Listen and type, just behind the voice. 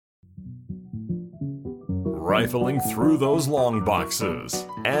rifling through those long boxes,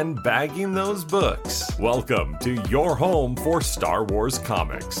 and bagging those books. Welcome to your home for Star Wars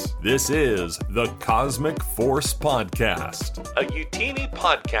comics. This is the Cosmic Force Podcast, a Utini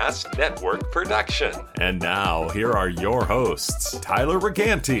Podcast Network production. And now, here are your hosts, Tyler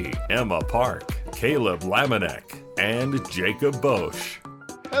Reganti, Emma Park, Caleb Lamanek, and Jacob Bosch.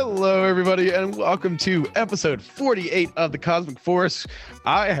 Hello, everybody, and welcome to episode 48 of the Cosmic Force.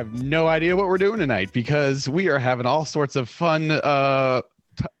 I have no idea what we're doing tonight because we are having all sorts of fun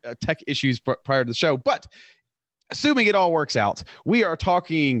tech issues prior to the show. But assuming it all works out, we are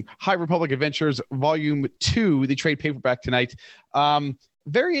talking High Republic Adventures Volume 2, the trade paperback tonight.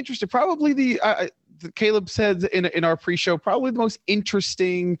 Very interesting. Probably the Caleb said in our pre-show, probably the most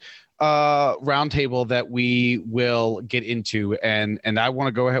interesting roundtable that we will get into, and I want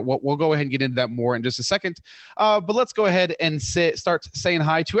to go ahead. We'll go ahead and get into that more in just a second. But let's go ahead and start saying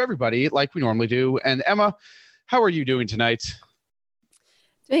hi to everybody like we normally do. And Emma, how are you doing tonight?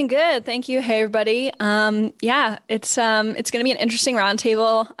 Doing good, thank you. Hey, everybody. Yeah, it's going to be an interesting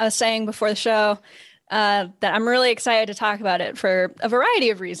roundtable. I was saying before the show that I'm really excited to talk about it for a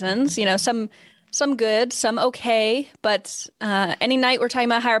variety of reasons. You know, some good, some okay, but any night we're talking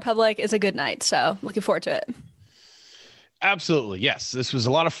about High Republic is a good night. So looking forward to it. Absolutely. Yes. This was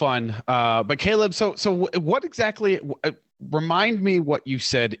a lot of fun. But Caleb, so what exactly, remind me what you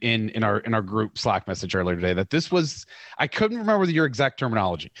said in our group Slack message earlier today, that this was, I couldn't remember your exact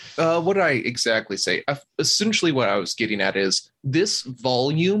terminology. What did I exactly say? Essentially what I was getting at is this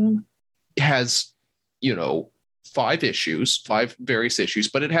volume has, five various issues,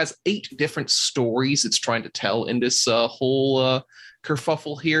 but it has 8 different stories it's trying to tell in this whole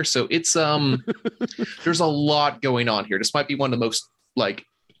kerfuffle here. So it's there's a lot going on here. This might be one of the most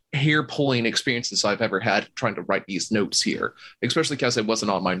hair-pulling experiences I've ever had trying to write these notes here, especially because it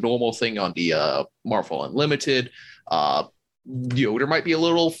wasn't on my normal thing on the Marvel Unlimited. There might be a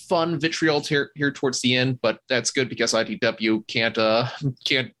little fun vitriol here towards the end, but that's good because IDW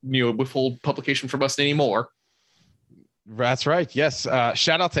can't withhold publication from us anymore. That's right. Yes.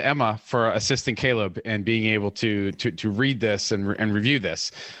 Shout out to Emma for assisting Caleb and being able to read this and review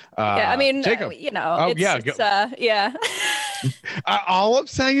this. Yeah, I mean, Jacob. Yeah. All I'm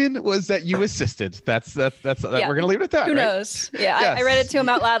saying was that you assisted. That's yeah. We're gonna leave it at that. Who right? knows? Yeah, Yes. I read it to him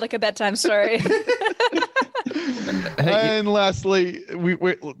out loud like a bedtime story. And lastly,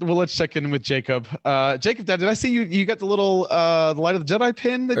 let's check in with Jacob. Jacob, did I see you got the little the Light of the Jedi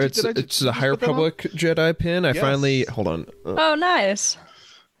pin? It's the High Republic Jedi pin. I finally hold on. Oh, nice.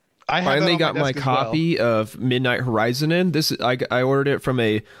 I finally got my copy of Midnight Horizon in. I ordered it from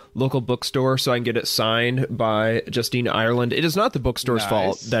a local bookstore so I can get it signed by Justine Ireland. It is not the bookstore's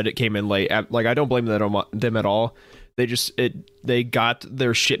fault that it came in late. I don't blame them at all. They got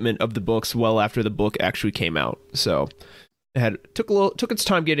their shipment of the books well after the book actually came out. So it took its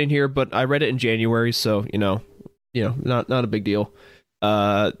time getting here, but I read it in January, so not a big deal.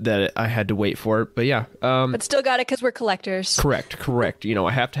 That I had to wait for it, but yeah. But still got it because we're collectors. Correct.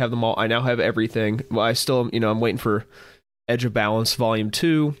 I have to have them all. I now have everything. Well, I still, I'm waiting for Edge of Balance Volume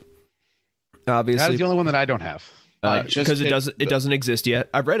 2. Obviously, that's the only one that I don't have. Because it doesn't exist yet.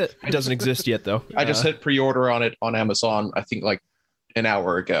 I've read it. It doesn't exist yet, though. I just hit pre-order on it on Amazon. I think an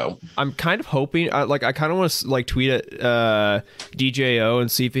hour ago. I'm kind of hoping, I kind of want to tweet at DJO and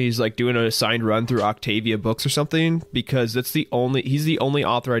see if he's doing a signed run through Octavia Books or something, because he's the only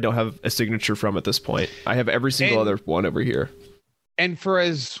author I don't have a signature from at this point. I have every single other one over here. And for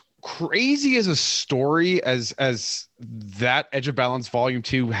as crazy as a story as that Edge of Balance Volume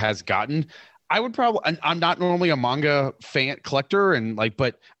 2 has gotten, I would probably, I'm not normally a manga fan collector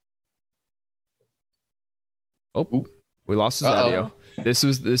but. Oh, we lost his audio. This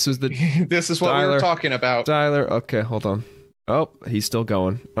was this is what Tyler, we were talking about. Tyler, okay, hold on. Oh, he's still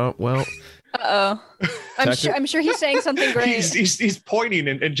going. Oh, well. I'm sure he's saying something great. He's pointing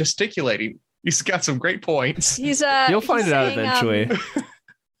and gesticulating. He's got some great points. You'll find it out eventually.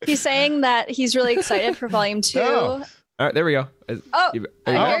 He's saying that he's really excited for Volume 2. Oh. All right, there we go. I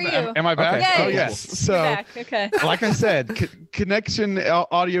hear you. Am I back? Okay. Oh, yes. So, back. Okay. Like I said,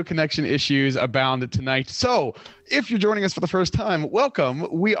 audio connection issues abound tonight. So, if you're joining us for the first time, welcome.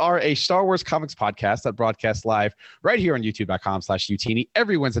 We are a Star Wars comics podcast that broadcasts live right here on youtube.com/Utini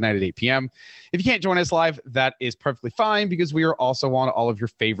every Wednesday night at 8 p.m. If you can't join us live, that is perfectly fine because we are also on all of your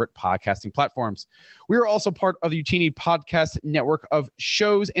favorite podcasting platforms. We are also part of the Utini podcast network of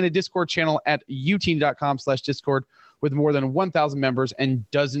shows and a Discord channel at utini.com/Discord. with more than 1,000 members and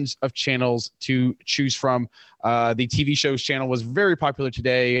dozens of channels to choose from. The TV shows channel was very popular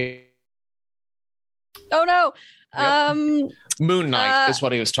today. Oh no. Yep. Moon Knight is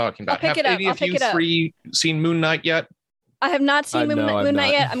what he was talking about. Have any of you three seen Moon Knight yet? I have not seen Moon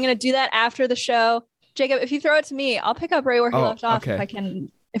Knight yet. I'm going to do that after the show. Jacob, if you throw it to me, I'll pick up right where he left off if I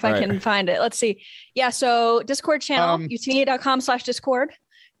can find it. Let's see. Yeah, so Discord channel, utini.com/Discord.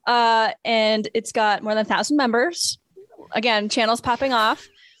 And it's got more than 1,000 members. Again, channel's popping off.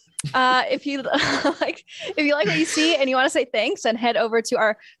 If you like what you see and you want to say thanks, then head over to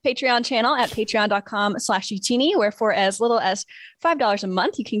our Patreon channel at patreon.com/Utini, where for as little as $5 a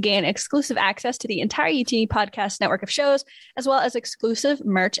month, you can gain exclusive access to the entire Utini podcast network of shows, as well as exclusive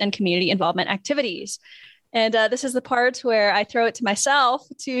merch and community involvement activities. And this is the part where I throw it to myself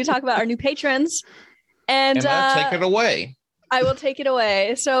to talk about our new patrons. And take it away. I will take it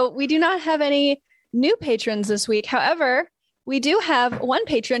away. So we do not have any new patrons this week. However, we do have one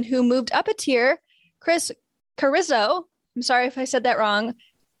patron who moved up a tier, Chris Carrizzo. I'm sorry if I said that wrong.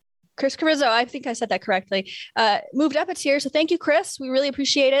 Chris Carrizzo, I think I said that correctly. Moved up a tier. So thank you, Chris. We really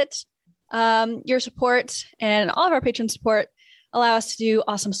appreciate it. Your support and all of our patron support allow us to do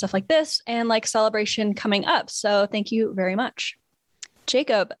awesome stuff like this and like Celebration coming up. So thank you very much.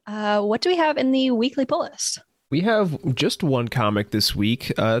 Jacob, what do we have in the weekly pull list? We have just one comic this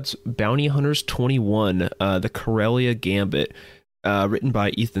week. It's Bounty Hunters 21, the Corellia Gambit, written by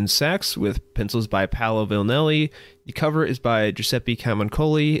Ethan Sachs with pencils by Paolo Villanelli. The cover is by Giuseppe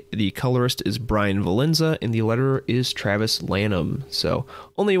Camuncoli. The colorist is Brian Valenza, and the letterer is Travis Lanham. So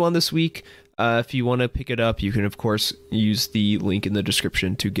only one this week. If you want to pick it up, you can, of course, use the link in the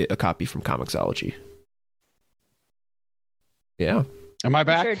description to get a copy from Comixology. Yeah. Am I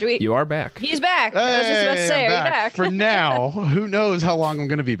back? Sure, you are back. He's back. I was just about to say, are you back? For now, who knows how long I'm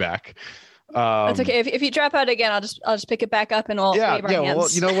going to be back. That's okay. If you drop out again, I'll just pick it back up and we'll wave our hands.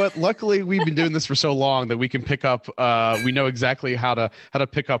 Well, you know what? Luckily, we've been doing this for so long that we can pick up. We know exactly how to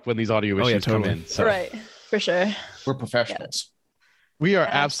pick up when these audio issues come in. So. Right, for sure. We're professionals. Yeah. We are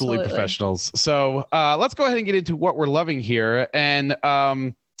absolutely professionals. So let's go ahead and get into what we're loving here. And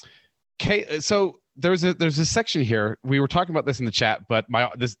so there's a section here. We were talking about this in the chat, but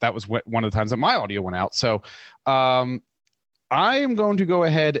that was one of the times that my audio went out. So I am going to go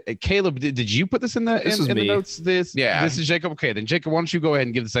ahead. Caleb, did you put this in the notes? This is Jacob. Okay, then Jacob, why don't you go ahead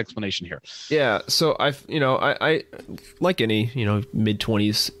and give this explanation here? Yeah. So I like any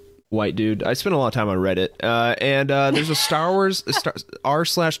mid-20s white dude, I spent a lot of time on Reddit, and there's a Star Wars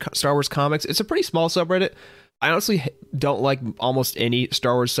r/Star Wars comics. It's a pretty small subreddit. I honestly don't like almost any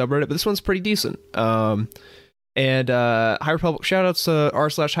Star Wars subreddit, but this one's pretty decent. And High Republic, shout outs to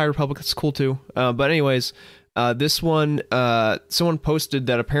r/High Republic. It's cool too. But anyways, this one, someone posted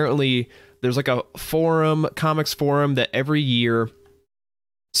that apparently there's like a comics forum that every year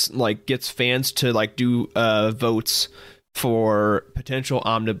like gets fans to like do votes for potential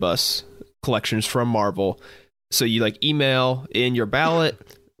omnibus collections from Marvel. So you like email in your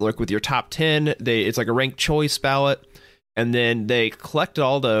ballot, like with your top 10. It's like a ranked choice ballot, and then they collect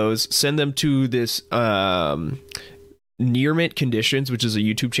all those, send them to this Near Mint Conditions, which is a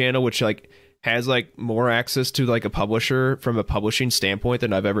YouTube channel which like has like more access to like a publisher from a publishing standpoint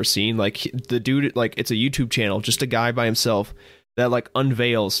than I've ever seen. Like the dude, like it's a YouTube channel, just a guy by himself that like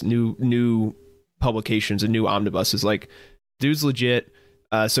unveils new publications and new omnibuses. Like dude's legit.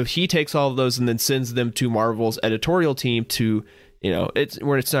 So he takes all of those and then sends them to Marvel's editorial team to, it's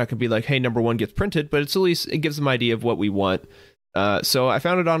where it's not gonna be like, hey, number one gets printed, but it's at least it gives them an idea of what we want. So I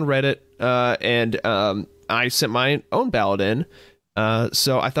found it on Reddit, and I sent my own ballot in.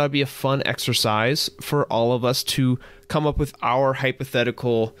 So I thought it'd be a fun exercise for all of us to come up with our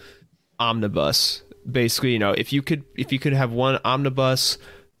hypothetical omnibus. Basically, if you could have one omnibus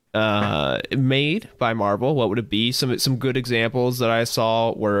made by Marvel, what would it be? Some good examples that I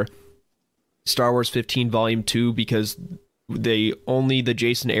saw were Star Wars 15 Volume 2, because only the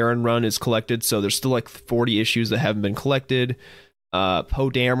Jason Aaron run is collected, so there's still like 40 issues that haven't been collected. Poe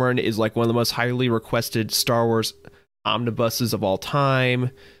Dameron is like one of the most highly requested Star Wars omnibuses of all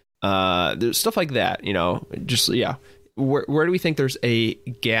time. There's stuff like that, where do we think there's a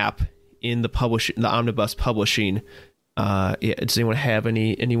gap in the omnibus publishing? Does anyone have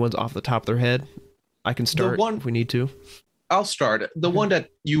anyone's off the top of their head? I can start if we need to. I'll start. The one that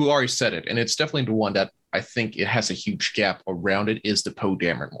you already said it, and it's definitely the one that I think it has a huge gap around it, is the Poe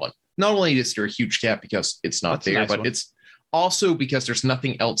Dameron one. Not only is there a huge gap because it's not there, but it's also because there's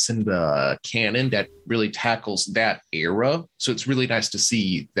nothing else in the canon that really tackles that era. So it's really nice to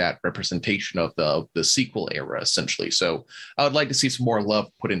see that representation of the sequel era, essentially. So I would like to see some more love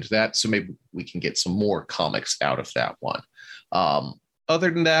put into that. So maybe we can get some more comics out of that one.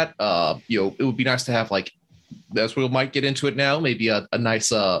 Other than that, it would be nice to have, like, that's where we might get into it now, maybe a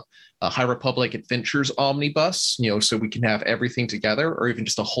nice High Republic Adventures omnibus, so we can have everything together, or even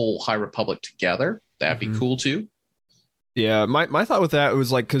just a whole High Republic together. That'd be cool too. Yeah, my thought with that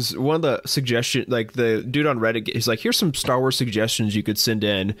was like, because one of the suggestions, like the dude on Reddit is like, here's some Star Wars suggestions you could send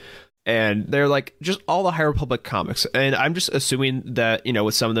in. And they're like, just all the High Republic comics. And I'm just assuming that,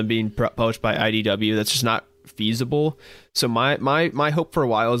 with some of them being published by IDW, that's just not feasible. So my hope for a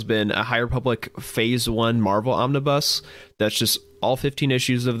while has been a High Republic Phase 1 Marvel Omnibus. That's just all 15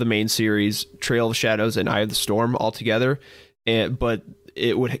 issues of the main series, Trail of Shadows and Eye of the Storm all together. But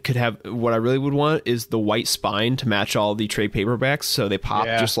it could have, what I really would want is the white spine to match all the trade paperbacks, so they pop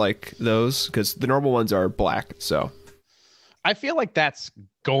just like those, because the normal ones are black. So I feel like that's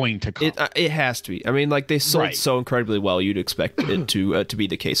going to come. It has to be. I mean, like, they sold so incredibly well, you'd expect it to be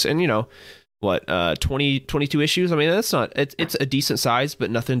the case. And 22 issues. I mean, that's not. It's a decent size, but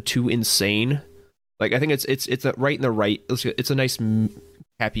nothing too insane. Like, I think it's right in the right. It's a nice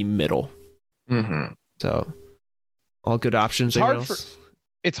happy middle. Mm-hmm. So all good options.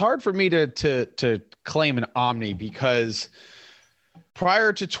 It's hard for me to claim an Omni, because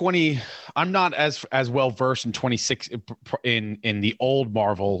prior to I'm not as well versed in 26 in the old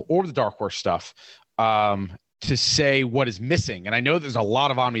Marvel or the Dark Horse stuff to say what is missing. And I know there's a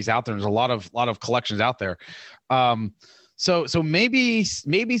lot of Omnis out there. There's a lot of collections out there. So maybe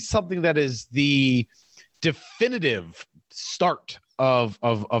something that is the definitive start of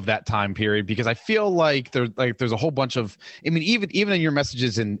that time period, because I feel like there's a whole bunch of, I mean, even in your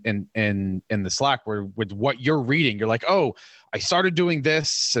messages in the Slack, where with what you're reading, you're like, oh, I started doing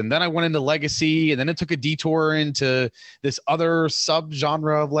this, and then I went into Legacy, and then it took a detour into this other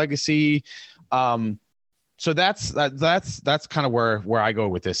subgenre of Legacy. So that's kind of where I go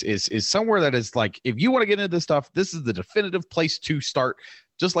with this, is somewhere that is like, if you want to get into this stuff, this is the definitive place to start.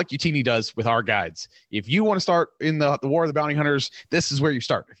 Just like Utini does with our guides. If you want to start in the War of the Bounty Hunters, this is where you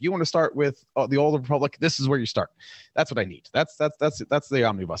start. If you want to start with the Old Republic, this is where you start. That's what I need. That's the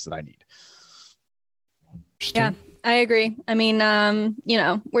omnibus that I need. Yeah, I agree. I mean,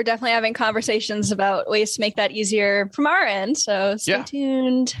 we're definitely having conversations about ways to make that easier from our end. So stay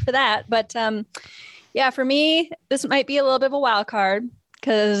tuned for that. But for me, this might be a little bit of a wild card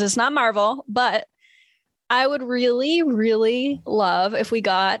because it's not Marvel, but I would really, really love if we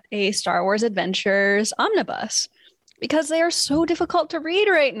got a Star Wars Adventures omnibus, because they are so difficult to read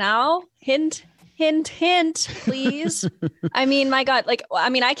right now. Hint, hint, hint, please. I mean, my God,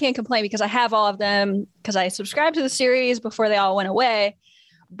 I can't complain because I have all of them because I subscribed to the series before they all went away.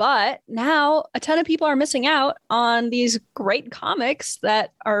 But now a ton of people are missing out on these great comics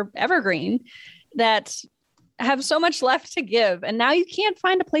that are evergreen, that have so much left to give. And now you can't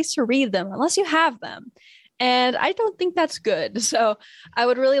find a place to read them unless you have them. And I don't think that's good. So I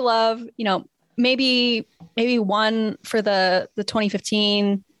would really love, maybe one for the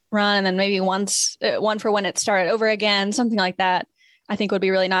 2015 run, and then maybe one for when it started over again, something like that. I think would be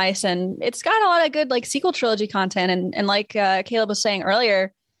really nice. And it's got a lot of good sequel trilogy content. And like Caleb was saying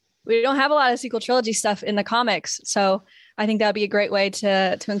earlier, we don't have a lot of sequel trilogy stuff in the comics. So I think that'd be a great way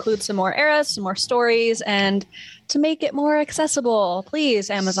to include some more eras, some more stories, and to make it more accessible.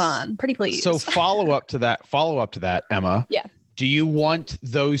 Please, Amazon, pretty please. So follow up to that, Emma. Yeah. Do you want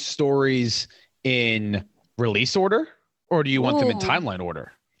those stories in release order, or do you want them in timeline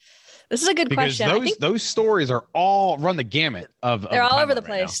order? This is a good question. Because those stories are all run the gamut of they're all over the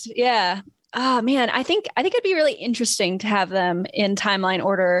place. Now. Yeah. Oh man, I think it'd be really interesting to have them in timeline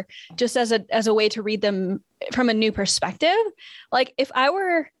order, just as a way to read them from a new perspective. Like if I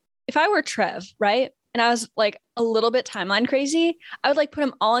were Trev, right, and I was like a little bit timeline crazy, I would put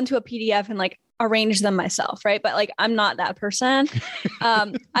them all into a PDF and arrange them myself, right? But I'm not that person.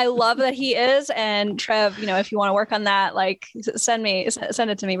 I love that he is, and Trev, if you want to work on that, send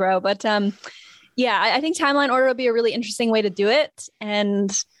it to me, bro. But I think timeline order would be a really interesting way to do it,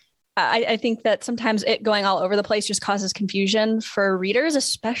 and I think that sometimes it going all over the place just causes confusion for readers,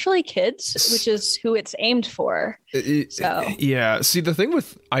 especially kids, which is who it's aimed for. Yeah. See, the thing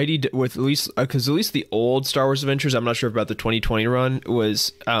with with at least the old Star Wars Adventures, I'm not sure about the 2020 run,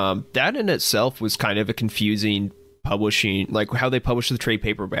 was that in itself was kind of a confusing publishing, how they publish the trade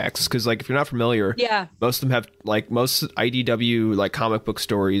paperbacks. Because if you're not familiar, most of them have most IDW comic book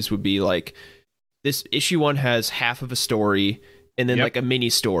stories would be this issue 1 has half of a story, and then a mini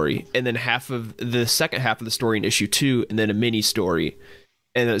story, and then half of the second half of the story in issue 2, and then a mini story.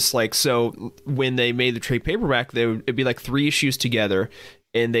 And it's so when they made the trade paperback, it'd be 3 issues together,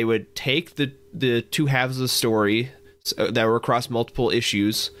 and they would take the two halves of the story that were across multiple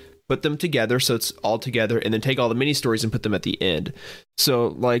issues, put them together so it's all together, and then take all the mini stories and put them at the end.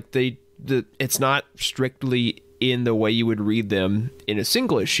 So it's not strictly in the way you would read them in a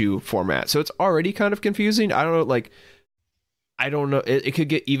single issue format. So it's already kind of confusing. I don't know, like, I don't know. It could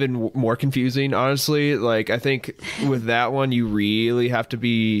get even more confusing, honestly. Like, I think with that one, you really have to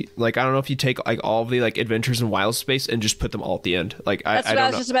be like, I don't know if you take like all of the like Adventures in Wild Space and just put them all at the end. Like, I don't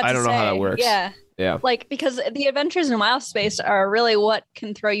know. I don't know how that works. Yeah. Like, because the Adventures in Wild Space are really what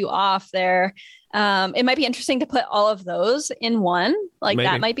can throw you off there. It might be interesting to put all of those in one. Like, maybe.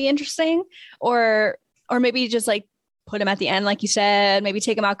 That might be interesting. Or maybe just like put them at the end, like you said, maybe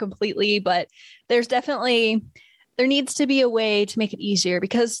take them out completely. But there needs to be a way to make it easier,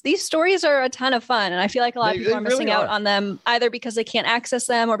 because these stories are a ton of fun. And I feel like a lot of people are missing out on them, either because they can't access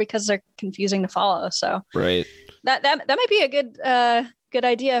them or because they're confusing to follow. So right. That might be a good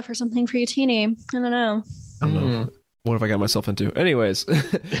idea for something for you, Teeny. I don't know. What have I got myself into? Anyways. So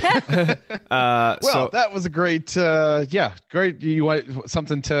that was a great, great. You want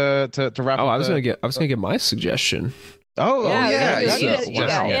something to wrap up? I was gonna get my suggestion. Oh, yeah.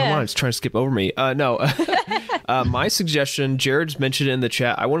 Come on, it's trying to skip over me. No. My suggestion, Jared's mentioned it in the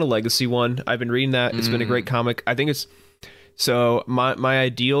chat. I want a Legacy one. I've been reading that. It's been a great comic. I think it's so my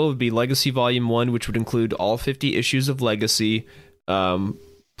ideal would be Legacy Volume 1, which would include all 50 issues of Legacy,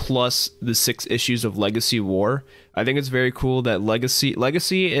 plus the 6 issues of Legacy War. I think it's very cool that Legacy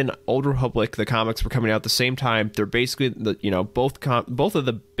and Old Republic, the comics, were coming out at the same time. They're basically both of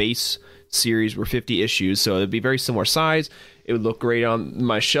the base series were 50 issues, so it'd be very similar size. It would look great on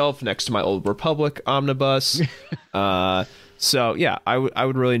my shelf next to my Old Republic omnibus. So yeah, I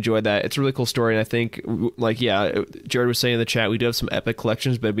would really enjoy that. It's a really cool story, and I think, Jared was saying in the chat, we do have some epic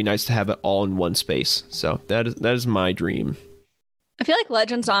collections, but it'd be nice to have it all in one space. So that is my dream. I feel like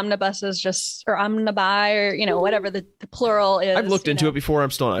Legends omnibuses or omnibuy, or whatever the plural is. I've looked into it before.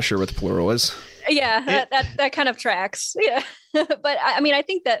 I'm still not sure what the plural is. Yeah, that kind of tracks. Yeah, but I mean, I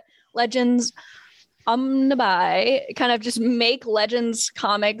think that Legends omnibuy kind of just make Legends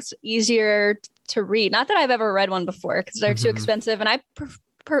comics easier to read. Not that I've ever read one before, because they're too expensive, and I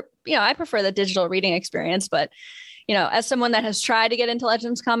prefer the digital reading experience. But as someone that has tried to get into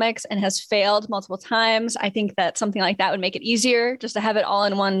Legends comics and has failed multiple times, I think that something like that would make it easier just to have it all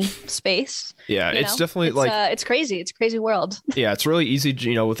in one space. Yeah, it's definitely it's crazy. It's a crazy world. Yeah, it's really easy,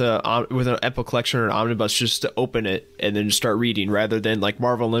 with an epic collection or an omnibus, just to open it and then just start reading, rather than like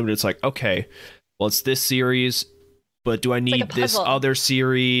Marvel Unlimited. It's like, okay, well, it's this series, but do I need this other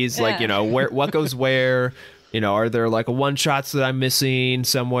series? Yeah. Like, what goes where? Are there like one shots that I'm missing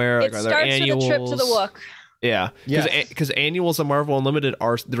somewhere? It like, are starts there annuals? with a trip to the Wook. Yeah, because annuals of Marvel Unlimited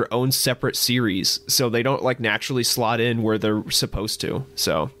are their own separate series, so they don't like naturally slot in where they're supposed to.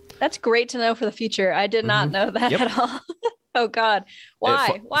 So that's great to know for the future. I did not know that at all. Oh God,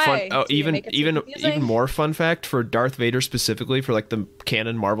 why? Why? Even more fun fact for Darth Vader specifically, for like the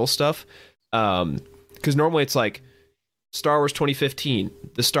canon Marvel stuff, because normally it's like Star Wars 2015,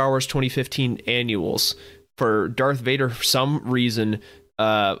 the Star Wars 2015 annuals. For Darth Vader, for some reason,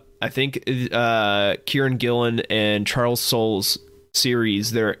 I think Kieran Gillen and Charles Soule's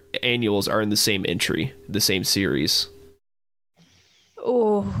series, their annuals are in the same entry, the same series.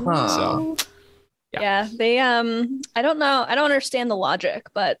 Oh, so yeah. They I don't know. I don't understand the logic,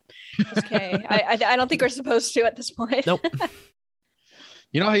 but okay. I don't think we're supposed to at this point. Nope.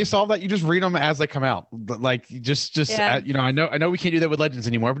 You know how you solve that? You just read them as they come out. Like I know we can't do that with Legends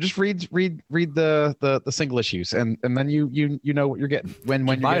anymore, but just read the single issues, and then you know what you're getting when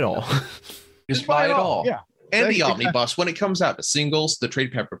you buy it all. Just buy it all. Yeah. And the omnibus when it comes out, the singles, the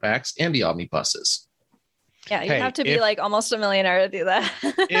trade paperbacks, and the omnibuses. Yeah, you have to be like almost a millionaire to do that.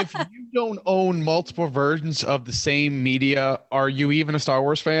 If you don't own multiple versions of the same media, are you even a Star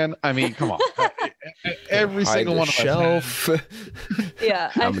Wars fan? I mean, come on. Every single one of us has.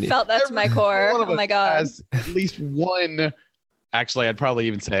 Yeah, I felt that to my core. Oh my God. Has at least one, actually, I'd probably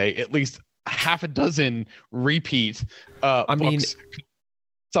even say at least half a dozen repeat books.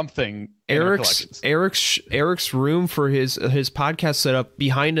 Something. Eric's room for his podcast setup,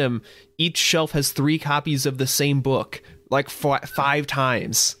 behind him, each shelf has 3 copies of the same book, like 5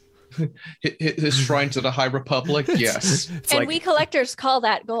 times. His Shrine to the High Republic, yes. And like, we collectors call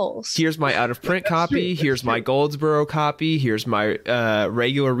that goals. Here's my out of print copy. Here's my Goldsboro copy. Here's my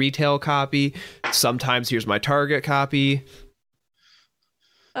regular retail copy. Sometimes here's my Target copy.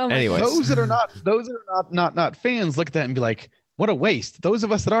 Oh anyways, those that are not fans look at that and be like, what a waste. Those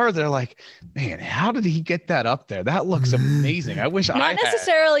of us that are, they're like, man, how did he get that up there? That looks amazing. I wish not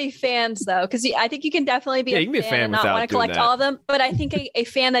necessarily fans though, because I think you can definitely be, you can be a fan and not want to collect all of them. But I think a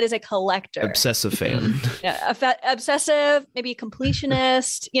fan that is a collector, obsessive fan, obsessive, maybe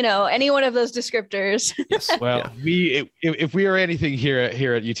completionist, any one of those descriptors. Yes. Well, if we are anything here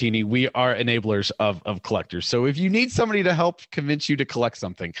at Utini, we are enablers of collectors. So if you need somebody to help convince you to collect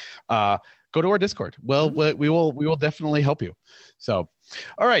something, go to our Discord. Well, we will definitely help you. So,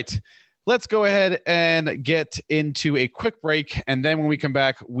 all right, let's go ahead and get into a quick break. And then when we come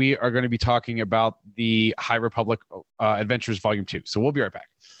back, we are going to be talking about the High Republic Adventures Volume 2. So we'll be right back.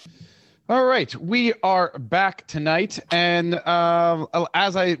 All right, we are back tonight. And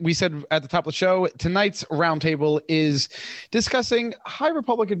as we said at the top of the show, tonight's roundtable is discussing High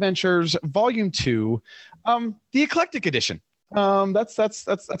Republic Adventures Volume 2, the Eclectic Edition. That's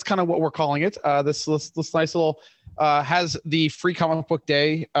kind of what we're calling it. This nice little has the Free Comic Book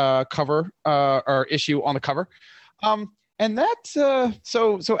Day cover or issue on the cover, and that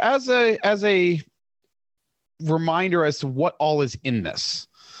so as a reminder as to what all is in this,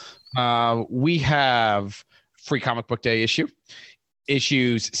 we have Free Comic Book Day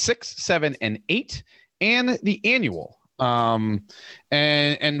issues 6, 7, and 8, and the annual.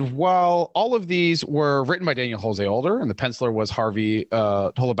 And while all of these were written by Daniel Jose Older and the penciler was Harvey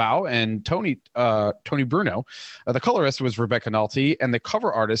Tolabau and Tony Bruno, the colorist was Rebecca Nalty and the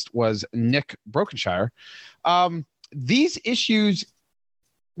cover artist was Nick Brokenshire. These issues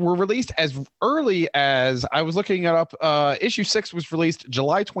were released as early as, I was looking it up, issue 6 was released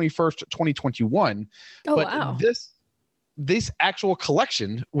July 21st, 2021. Oh, but wow. This actual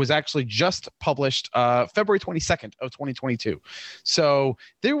collection was actually just published February 22nd of 2022. So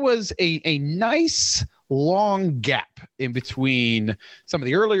there was a nice long gap in between some of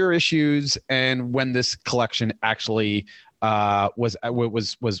the earlier issues and when this collection actually was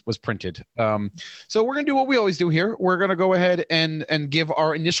printed. So we're going to do what we always do here. We're going to go ahead and give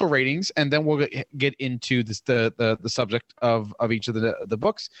our initial ratings, and then we'll get into this, the subject of each of the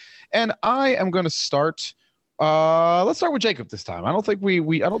books. And I am going to start. Let's start with Jacob this time. I don't think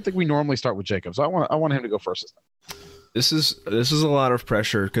we normally start with Jacob, so I want him to go first this time. This is a lot of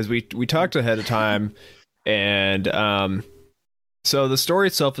pressure because we talked ahead of time, and so the story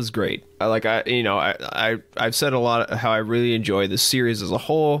itself is great. I've said a lot how I really enjoy the series as a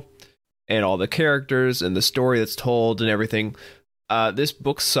whole, and all the characters and the story that's told and everything. This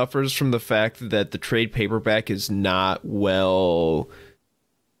book suffers from the fact that the trade paperback is not well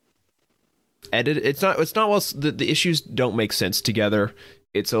edited. It's not well. The issues don't make sense together.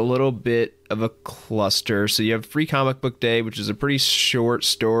 It's a little bit of a cluster. So you have Free Comic Book Day, which is a pretty short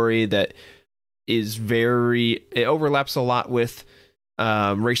story that is it overlaps a lot with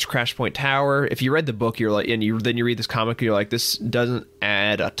Race to Crash Point Tower. If you read the book, you're like, then you read this comic, you're like, this doesn't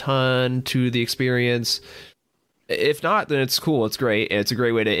add a ton to the experience. If not, then it's cool. It's great. And it's a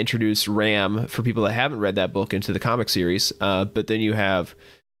great way to introduce Ram for people that haven't read that book into the comic series. But then you have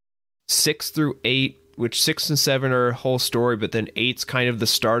 6 through 8, which 6 and 7 are a whole story, but then 8's kind of the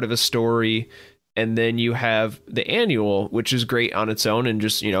start of a story. And then you have the annual, which is great on its own and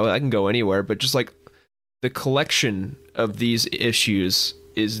just, I can go anywhere, but just like the collection of these issues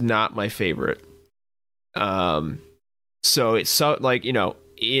is not my favorite. So it's so like,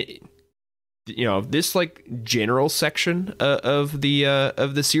 this like general section of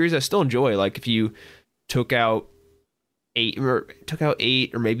the series I still enjoy. Like if you took out 8 or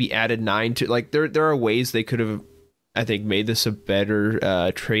maybe added 9 to, like, there are ways they could have, I think, made this a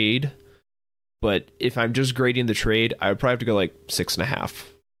better trade. But if I'm just grading the trade, I would probably have to go like 6.5,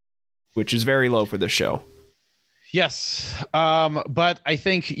 which is very low for this show. Yes, but I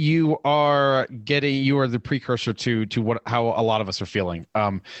think you are the precursor to how a lot of us are feeling.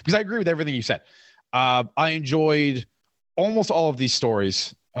 Because I agree with everything you said. I enjoyed almost all of these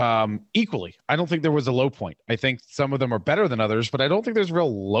stories equally. I don't think there was a low point. I think some of them are better than others, but I don't think there's a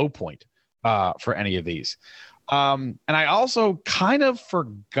real low point for any of these. And I also kind of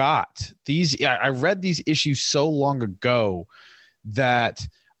forgot these. I read these issues so long ago that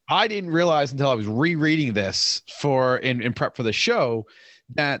I didn't realize until I was rereading this in prep for the show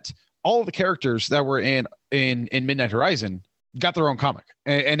that all of the characters that were in Midnight Horizon got their own comic,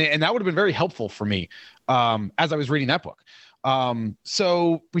 and that would have been very helpful for me as I was reading that book.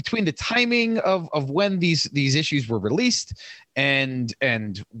 So between the timing of when these issues were released and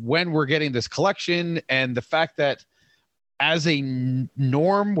when we're getting this collection, and the fact that as a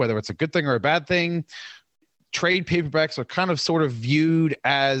norm, whether it's a good thing or a bad thing, trade paperbacks are kind of sort of viewed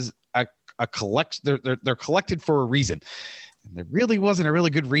as a collect. They're collected for a reason. And there really wasn't a really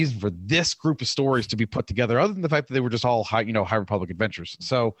good reason for this group of stories to be put together, other than the fact that they were just all High Republic adventures.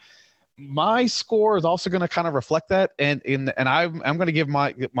 So my score is also going to kind of reflect that, and I'm going to give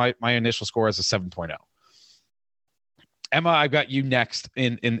my initial score as a 7.0. Emma, I've got you next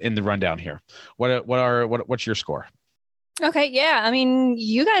in the rundown here. What's your score? Okay, yeah. I mean,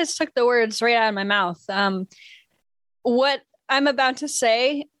 you guys took the words right out of my mouth. What I'm about to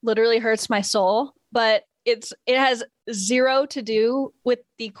say literally hurts my soul, but it has zero to do with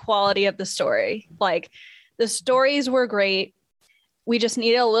the quality of the story. Like, the stories were great. We just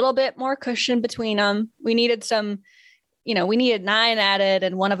needed a little bit more cushion between them. We needed we needed 9 added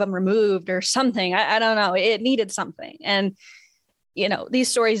and one of them removed or something. I don't know. It needed something. And, these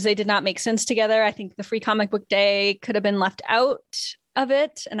stories, they did not make sense together. I think the Free Comic Book Day could have been left out of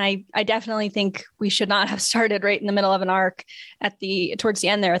it. And I definitely think we should not have started right in the middle of an arc towards the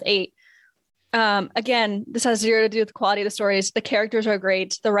end there with 8. Again, this has zero to do with the quality of the stories. The characters are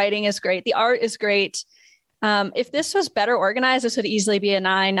great. The writing is great. The art is great. If this was better organized, this would easily be a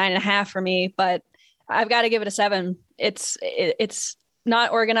 9.5 for me, but I've got to give it a 7. It's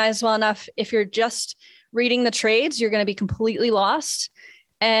not organized well enough. If you're just reading the trades, you're going to be completely lost.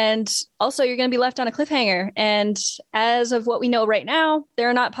 And also you're going to be left on a cliffhanger. And as of what we know right now,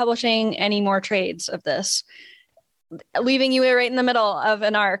 they're not publishing any more trades of this, leaving you right in the middle of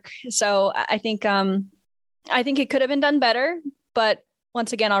an arc. So I think it could have been done better, but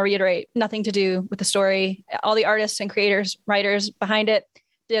once again, I'll reiterate, nothing to do with the story. All the artists and creators, writers behind it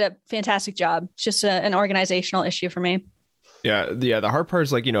did a fantastic job. It's just an organizational issue for me. Yeah. The hard part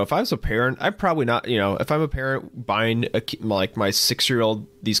is, if I was a parent, I'd probably not, if I'm a parent buying my 6-year-old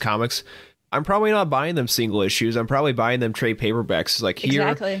these comics, I'm probably not buying them single issues. I'm probably buying them trade paperbacks.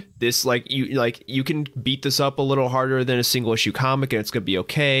 Exactly. This, you can beat this up a little harder than a single issue comic and it's going to be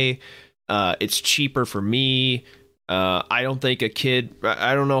okay. It's cheaper for me. I don't think a kid,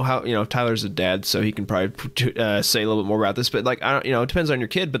 I don't know how, Tyler's a dad, so he can probably say a little bit more about this, but I don't, it depends on your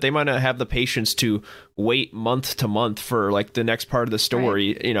kid, but they might not have the patience to wait month to month for the next part of the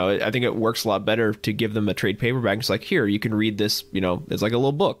story. Right. I think it works a lot better to give them a trade paperback. It's here, you can read this, it's like a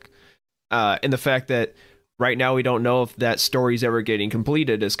little book. And the fact that right now we don't know if that story's ever getting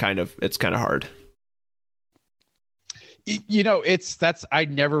completed is it's kind of hard. I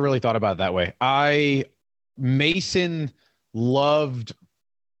never really thought about it that way. Mason loved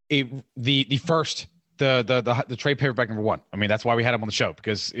the first the trade paperback number 1. I mean, that's why we had him on the show,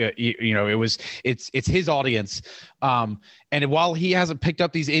 because it's his audience. And while he hasn't picked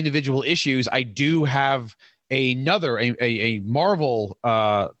up these individual issues, I do have another a Marvel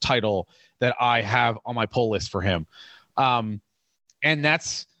title that I have on my pull list for him, and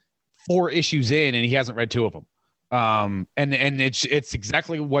that's 4 issues in, and he hasn't read 2 of them. And it's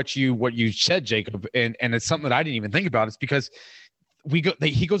exactly what you said, Jacob, and it's something that I didn't even think about. It's because he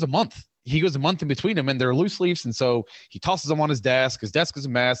goes a month in between them, and they're loose leaves, and so he tosses them on his desk. His desk is a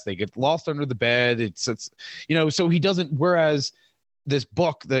mess. They get lost under the bed. It's so he doesn't. Whereas this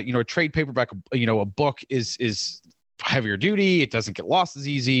book, a trade paperback, a book is heavier duty. It doesn't get lost as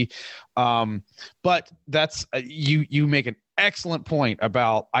easy. But that's you make an excellent point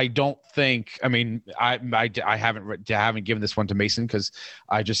about, I don't think, I mean, I haven't given this one to Mason because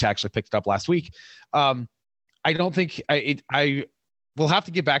I just actually picked it up last week. I don't think I will have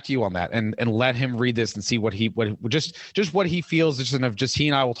to get back to you on that and let him read this and see what he feels. Just he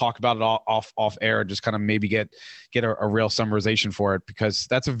and I will talk about it off air and just kind of maybe get a real summarization for it, because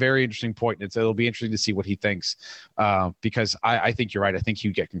that's a very interesting point. It'll be interesting to see what he thinks, because I think you're right. I think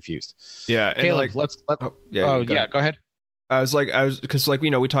you get confused. Yeah. Caleb, go ahead. Because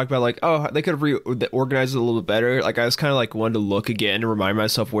we talked about they could have reorganized it a little bit better. I was kind of wanted to look again and remind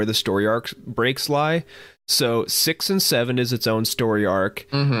myself where the story arc breaks lie. So 6 and 7 is its own story arc.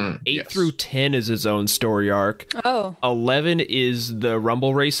 8 through 10 is its own story arc. 11 is the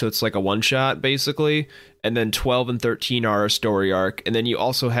Rumble race, so it's like a one shot basically. And then 12 and 13 are a story arc. And then you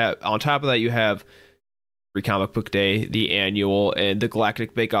also have, on top of that, you have Free Comic Book Day, the annual, and the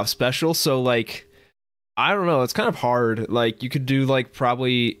Galactic Bake Off special. So I don't know. It's kind of hard. You could do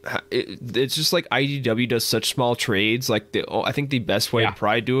probably. It's just IDW does such small trades. I think the best way to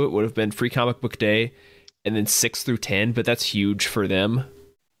probably do it would have been Free Comic Book Day, and then 6 through 10. But that's huge for them.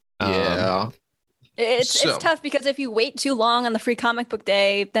 Yeah. It's tough because if you wait too long on the Free Comic Book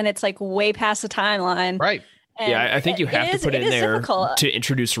Day, then it's way past the timeline. Right. And I think you have to put it in there difficult to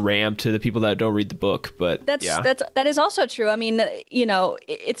introduce RAM to the people that don't read the book. But that is also true. I mean,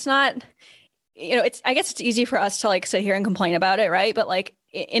 it's not. I guess it's easy for us to sit here and complain about it, right? But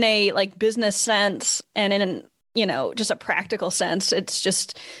in a business sense and in just a practical sense. It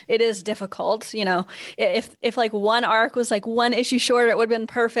is difficult. If like one arc was like one issue shorter, it would have been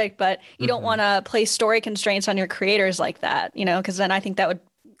perfect, but you don't want to place story constraints on your creators like that, because then I think that would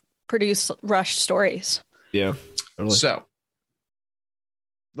produce rushed stories. Yeah. Totally. So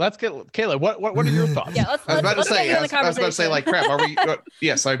let's get Kayla. What are your thoughts? Yeah, I was about to say, like, crap. Are we?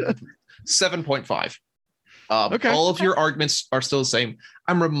 Yes, I 7.5. Okay. All of your arguments are still the same.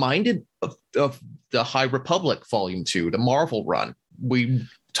 I'm reminded of the High Republic Volume 2, the Marvel run. We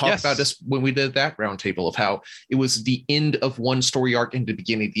talked about this when we did that roundtable of how it was the end of one story arc and the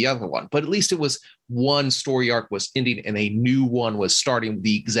beginning of the other one. But at least it was one story arc was ending and a new one was starting with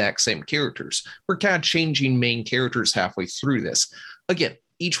the exact same characters. We're kind of changing main characters halfway through this. Again,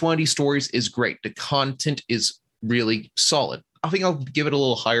 each one of these stories is great. The content is really solid. I think I'll give it a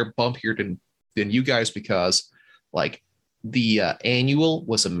little higher bump here than you guys, because like the annual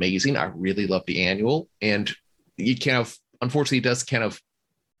was amazing. I really love the annual, and it kind of, unfortunately, it does kind of,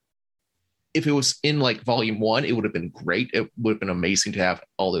 if it was in like volume 1, it would have been great. It would have been amazing to have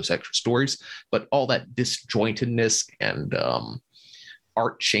all those extra stories, but all that disjointedness and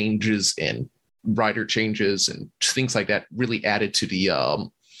art changes and writer changes and things like that really added to the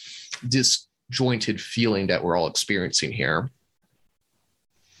disjointed feeling that we're all experiencing here.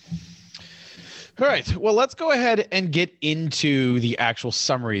 All right. Well, let's go ahead and get into the actual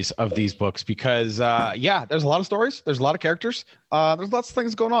summaries of these books, because there's a lot of stories. There's a lot of characters. There's lots of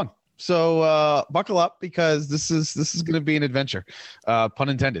things going on. So buckle up, because this is going to be an adventure, pun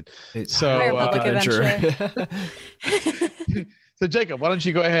intended. Adventure. So Jacob, why don't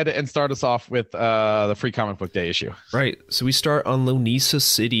you go ahead and start us off with the Free Comic Book Day issue? Right. So we start on Lonisa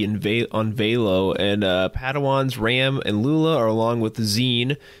City on Velo, and Padawans Ram and Lula are along with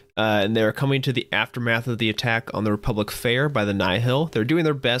Zine. And they're coming to the aftermath of the attack on the Republic Fair by the Nihil. They're doing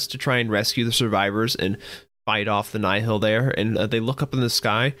their best to try and rescue the survivors and fight off the Nihil there. And they look up in the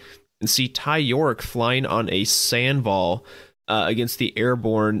sky and see Ty York flying on a sandball against the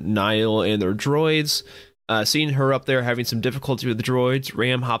airborne Nihil and their droids. Seeing her up there having some difficulty with the droids,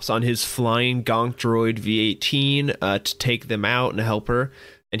 Ram hops on his flying Gonk droid V-18 to take them out and help her.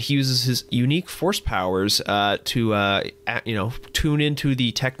 And he uses his unique force powers to tune into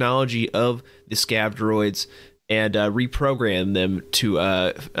the technology of the scav droids and reprogram them to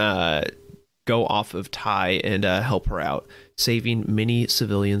go off of Ty and help her out, saving many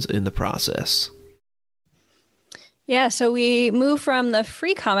civilians in the process. Yeah, so we move from the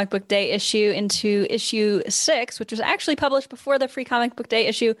Free Comic Book Day issue into issue 6, which was actually published before the Free Comic Book Day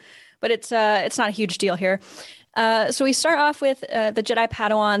issue, but it's not a huge deal here. So we start off with the Jedi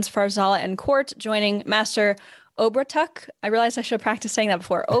Padawans Farzala and Court joining Master Obratuk. I realized I should have practiced saying that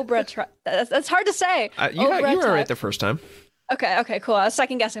before. Obratuk. That's hard to say. You were right the first time. Okay, cool. I was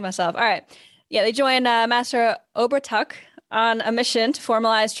second guessing myself. All right. Yeah, they join Master Obratuk on a mission to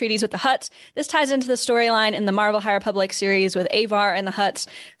formalize treaties with the Hutts. This ties into the storyline in the Marvel High Republic series with Avar and the Hutts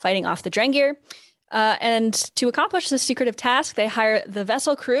fighting off the Drengir. And to accomplish this secretive task, they hire the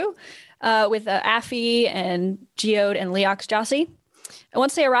vessel crew with Affy and Geode and Leox Jossi. And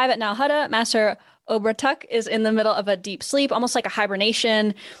once they arrive at Nal Hutta, Master Obratuk is in the middle of a deep sleep, almost like a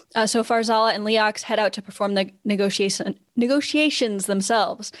hibernation. So Farzala and Leox head out to perform the negotiations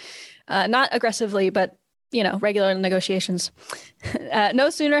themselves. Not aggressively, but, regular negotiations. No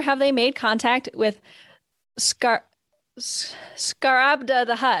sooner have they made contact with Scarabda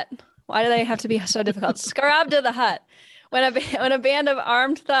the Hutt. Why do they have to be so difficult? Scarabda the Hutt. When a band of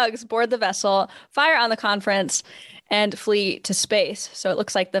armed thugs board the vessel, fire on the conference, and flee to space. So it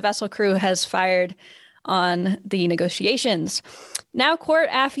looks like the vessel crew has fired on the negotiations. Now Court,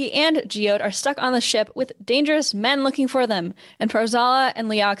 Affy, and Geode are stuck on the ship with dangerous men looking for them, and Farzala and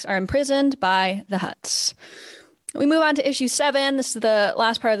Leox are imprisoned by the Hutts. We move on to issue 7. This is the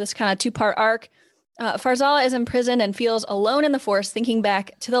last part of this kind of 2-part arc. Farzala is imprisoned and feels alone in the Force, thinking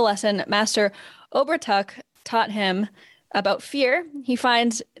back to the lesson Master Obratuk taught him about fear. He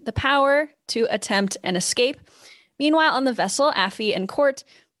finds the power to attempt an escape. Meanwhile, on the vessel, Affy and Court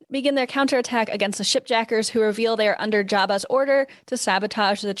begin their counterattack against the shipjackers, who reveal they are under Jabba's order to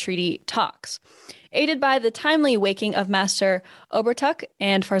sabotage the treaty talks. Aided by the timely waking of Master Obratuk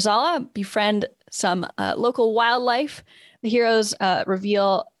and Farzala befriend some local wildlife, the heroes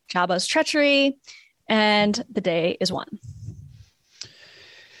reveal Jabba's treachery, and the day is won.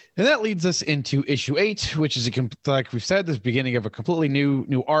 And that leads us into issue 8, which is, like we've said, the beginning of a completely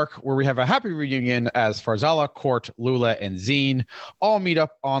new arc where we have a happy reunion as Farzala, Court, Lula, and Zine all meet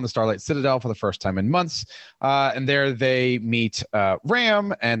up on the Starlight Citadel for the first time in months. And there they meet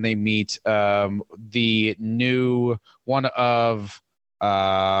Ram, and they meet the new one of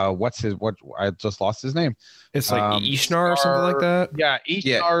what I just lost his name. It's like Ishnar or something like that. Yeah,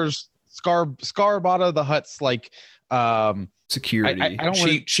 Ishnar's Scarbata the Hutt's like security. I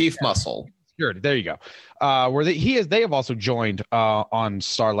don't Chief Muscle. Security. There you go. Where they have also joined on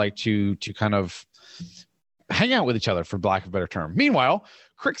Starlight to kind of hang out with each other, for lack of a better term. Meanwhile,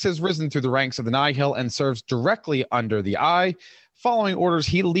 Crix has risen through the ranks of the Nihil and serves directly under the Eye. Following orders,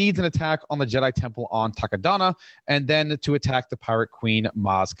 he leads an attack on the Jedi Temple on Takodana, and then to attack the Pirate Queen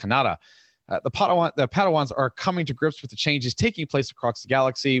Maz Kanata. The Padawans are coming to grips with the changes taking place across the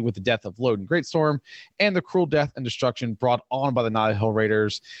galaxy with the death of Loden Greatstorm and the cruel death and destruction brought on by the Nihil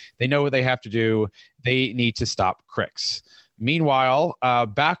Raiders. They know what they have to do. They need to stop Crix. Meanwhile,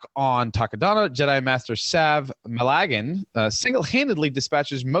 back on Takodana, Jedi Master Sav Malagan single-handedly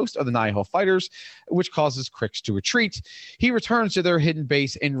dispatches most of the Nihil fighters, which causes Crix to retreat. He returns to their hidden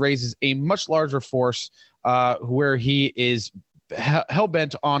base and raises a much larger force where he is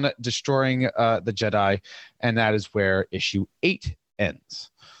hell-bent on destroying the Jedi, and that is where issue 8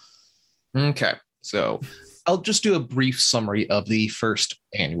 ends. Okay, so I'll just do a brief summary of the first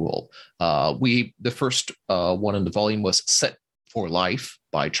annual. The first one in the volume was Set for Life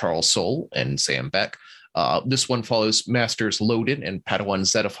by Charles Soule and Sam Beck. This one follows Masters Loden and Padawan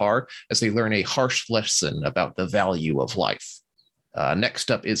Zedifar as they learn a harsh lesson about the value of life.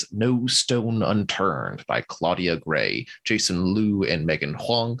 Next up is No Stone Unturned by Claudia Gray, Jason Liu, and Megan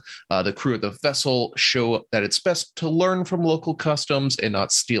Huang. The crew of the vessel show that it's best to learn from local customs and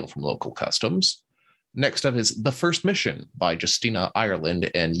not steal from local customs. Next up is The First Mission by Justina Ireland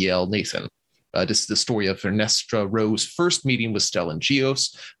and Yael Nathan. This is the story of Ernestra Rowe's first meeting with Stellan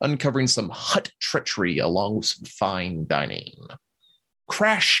Gios, uncovering some Hutt treachery along with some fine dining.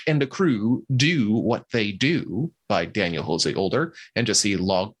 Crash and the Crew Do What They Do by Daniel Jose Older and Jesse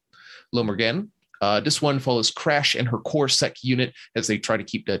Lomergan. This one follows Crash and her core sec unit as they try to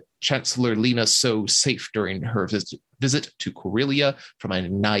keep the Chancellor Lena So safe during her visit to Corellia from a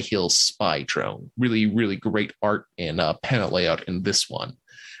Nihil spy drone. Really, really great art and panel layout in this one.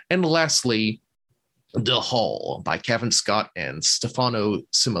 And lastly, The Hall by Kevin Scott and Stefano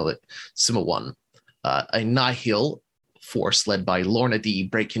Simewan. A Nihil force led by Lorna D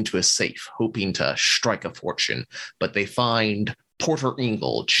break into a safe, hoping to strike a fortune, but they find Porter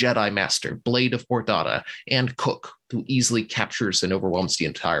Ingle, Jedi Master, Blade of Bordata, and Cook, who easily captures and overwhelms the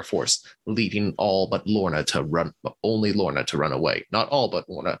entire force, leaving only Lorna to run away. Not all but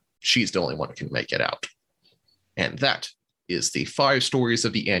Lorna. She's the only one who can make it out. And that is the 5 stories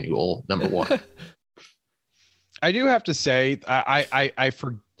of the annual, number 1. I do have to say, I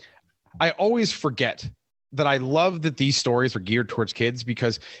always forget that I love that these stories are geared towards kids,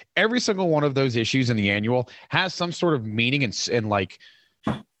 because every single one of those issues in the annual has some sort of meaning and like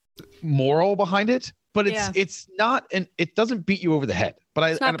moral behind it, but it's not, and it doesn't beat you over the head.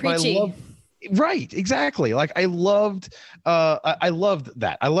 But I love, right, exactly. Like I loved that. I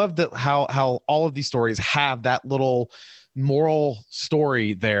loved that how all of these stories have that little moral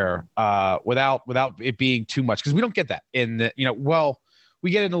story there without it being too much, because we don't get that in the, we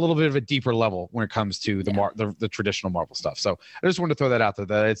get in a little bit of a deeper level when it comes to the traditional Marvel stuff. So I just wanted to throw that out there,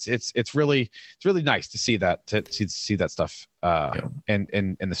 that it's really nice to see that see that stuff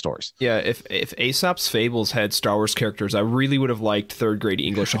in the stories. Yeah, if Aesop's Fables had Star Wars characters, I really would have liked 3rd grade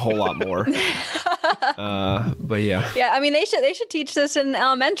English a whole lot more. But yeah. Yeah, I mean they should teach this in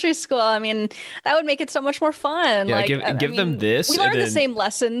elementary school. I mean, that would make it so much more fun. Yeah, give them this. We learn the same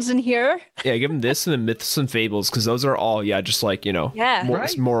lessons in here. Yeah, give them this and then Myths and Fables, because those are all just like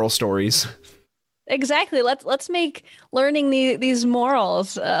moral stories. Exactly. Let's make learning these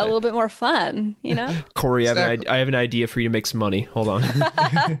morals a little bit more fun. Corey, exactly. I have an idea for you to make some money. Hold on.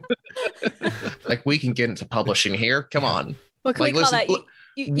 Like we can get into publishing here. Come on. What can we call that?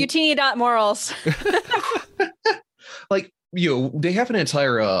 Utini.morals. Like, they have an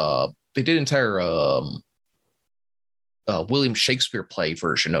entire William Shakespeare play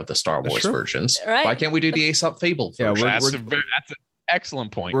version of the Star Wars versions. Right. Why can't we do the Aesop Fable version? Yeah, that's an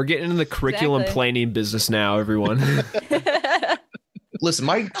excellent point. We're getting into the curriculum planning business now, everyone. Listen,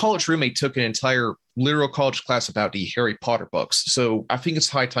 my college roommate took an entire literal college class about the Harry Potter books. So I think it's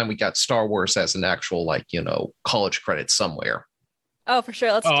high time we got Star Wars as an actual, college credit somewhere. Oh, for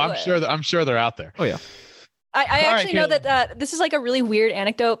sure. I'm sure they're out there. Oh yeah. I actually know that this is like a really weird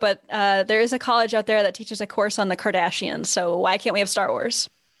anecdote, but there is a college out there that teaches a course on the Kardashians. So why can't we have Star Wars?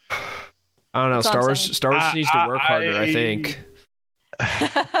 I don't know. Star Wars needs to work harder, I think.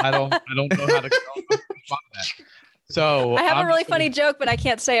 I don't know how to find that. So I have a really funny joke, but I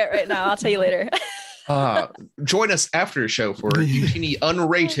can't say it right now. I'll tell you later. Join us after the show for Utini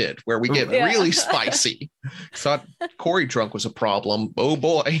Unrated, where we get really spicy. Thought Corey drunk was a problem. Oh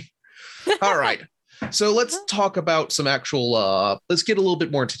boy. All right. So let's talk about some actual, let's get a little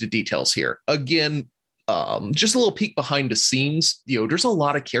bit more into the details here. Again, just a little peek behind the scenes. There's a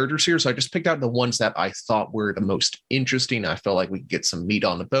lot of characters here, so I just picked out the ones that I thought were the most interesting. I felt like we could get some meat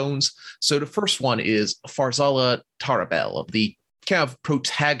on the bones. So the first one is Farzala Tarabel, the kind of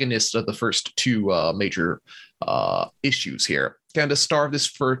protagonist of the first two major issues here. Kind of star of this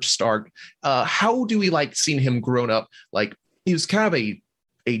first arc. How do we like seeing him grown up? Like, he was kind of a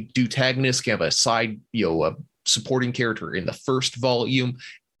deutagonist, kind of a side, a supporting character in the first volume.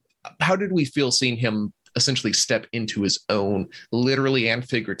 How did we feel seeing him essentially step into his own, literally and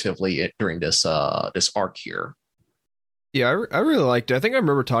figuratively, during this arc here? Yeah, I really liked it. I think I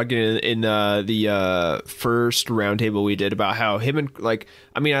remember talking in the first roundtable we did about how him and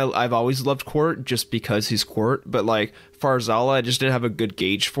I've always loved Court just because he's Court, but like Farzala, I just didn't have a good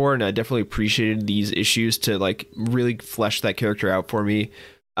gauge for, and I definitely appreciated these issues to like really flesh that character out for me.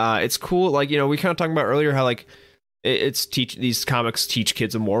 It's cool, we kind of talked about earlier how like these comics teach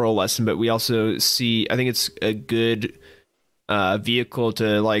kids a moral lesson, but we also see, I think it's a good vehicle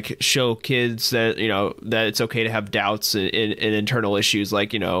to like show kids that that it's okay to have doubts and internal issues.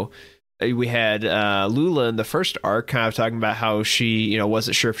 We had Lula in the first arc kind of talking about how she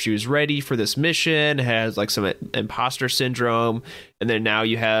wasn't sure if she was ready for this mission, has like some imposter syndrome, and then now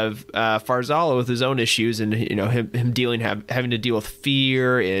you have Farzala with his own issues and him having to deal with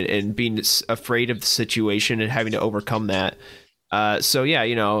fear and being afraid of the situation and having to overcome that. So yeah,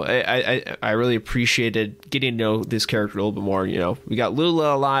 I really appreciated getting to know this character a little bit more. We got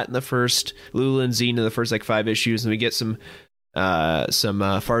Lula a lot in the first, Lula and Zine in the first like 5 issues, and we get some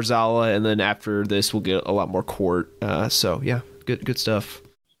Farzala, and then after this we'll get a lot more Court. So yeah, good stuff.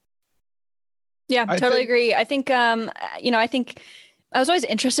 Yeah, totally agree. I think I think I was always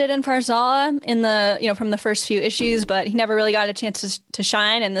interested in Farzala in the from the first few issues, but he never really got a chance to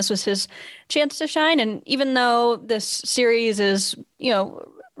shine, and this was his chance to shine. And even though this series is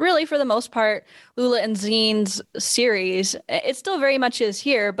really for the most part Lula and Zine's series, it still very much is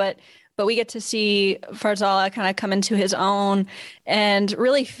here, but we get to see Farzala kind of come into his own and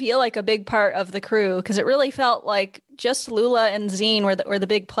really feel like a big part of the crew, because it really felt like just Lula and Zine were the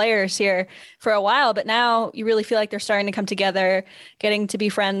big players here for a while, but now you really feel like they're starting to come together, getting to be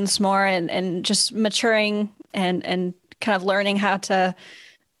friends more, and just maturing and kind of learning how to,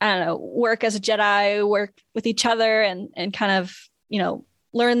 I don't know, work as a Jedi, work with each other, and kind of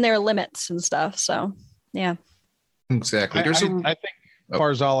learn their limits and stuff. So yeah, exactly. I think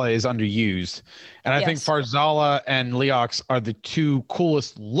Farzala is underused, and I think Farzala and Leox are the two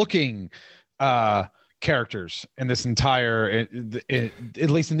coolest looking characters in this entire, at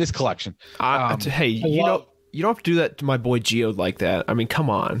least in this collection. Hey, you don't have to do that to my boy Geode like that. I mean, come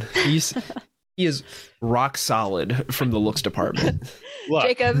on, he is rock solid from the looks department. Look,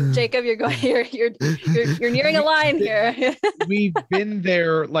 Jacob, you're nearing a line here. We've been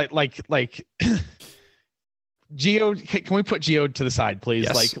there, like. Geode, can we put Geode to the side, please?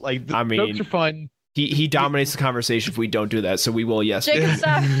 Yes. The jokes are fun. He dominates the conversation if we don't do that, so we will. Yes. Jacob,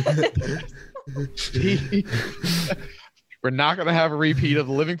 stop. We're not going to have a repeat of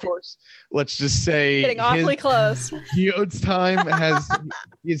the Living Force. Let's just say getting awfully close. Geode's time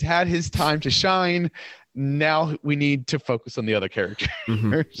he's had his time to shine. Now we need to focus on the other characters.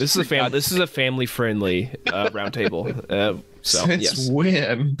 Mm-hmm. This is a family friendly roundtable. So since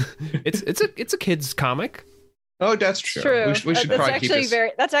when? It's a kids comic. Oh, that's true. We should probably keep this.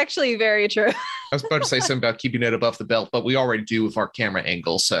 That's actually very true. I was about to say something about keeping it above the belt, but we already do with our camera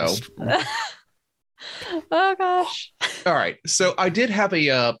angle. So, oh gosh. All right. So I did have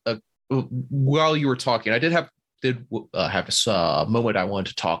a while you were talking, I did have this moment I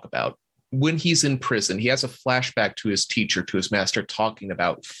wanted to talk about. When he's in prison, he has a flashback to his teacher, to his master, talking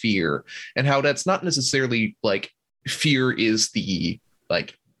about fear and how that's not necessarily like fear is the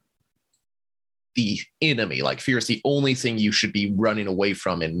enemy. Like, fear is the only thing you should be running away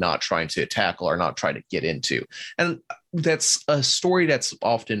from and not trying to tackle or not trying to get into. And that's a story that's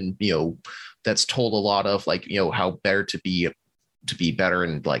often, that's told a lot of, like, how better to be better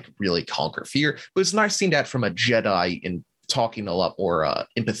and like really conquer fear. But it's nice seeing that from a Jedi and talking a lot more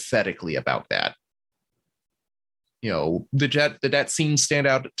empathetically about that. Did that scene stand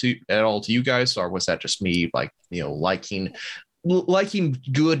out at all to you guys, or was that just me liking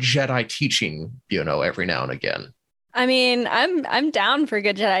good Jedi teaching, every now and again? I mean, I'm down for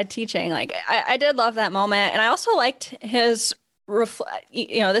good Jedi teaching. Like, I did love that moment, and I also liked his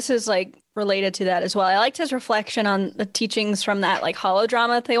this is like related to that as well. I liked his reflection on the teachings from that like holodrama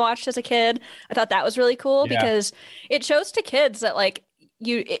that they watched as a kid. I thought that was really cool because it shows to kids that like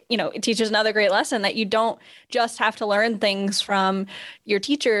it teaches another great lesson that you don't just have to learn things from your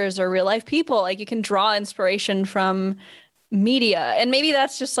teachers or real life people. Like you can draw inspiration from media, and maybe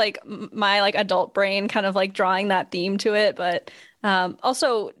that's just like my like adult brain kind of like drawing that theme to it. But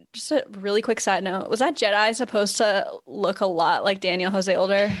also, just a really quick side note, was that Jedi supposed to look a lot like Daniel Jose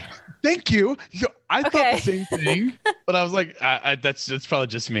Older? Thank you. I thought the same thing, but I was like, that's probably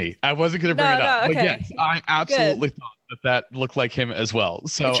just me. I wasn't going to bring it up. Okay. But yes, I absolutely thought that looked like him as well.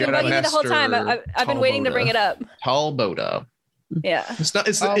 So it's been bugging me the whole time. I've been waiting to bring it up. Talboda. Yeah.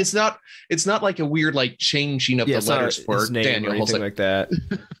 It's not like a weird like changing of the letters for Daniel or anything like that.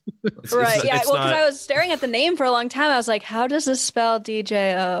 Right. Yeah. Well, because I was staring at the name for a long time. I was like, how does this spell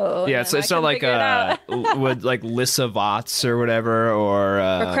DJO? Yeah. So it's not like would like Lissa Vots or whatever, or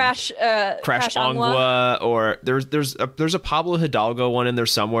Crash Angwa, or there's a Pablo Hidalgo one in there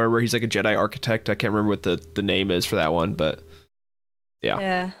somewhere where he's like a Jedi architect. I can't remember what the name is for that one, but yeah.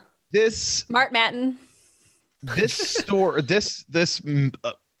 Yeah. This Mart Matten. This story, this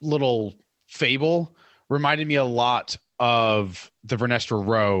little fable reminded me a lot of the Vernestra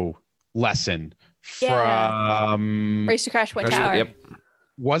Rowe lesson from Race to Crash One Tower. Yep.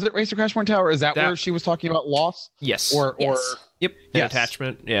 Was it Race to Crash One Tower? Is that where she was talking about loss? Yes. Or yep. Yes.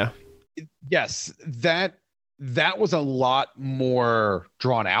 Attachment. Yeah. Yes. That was a lot more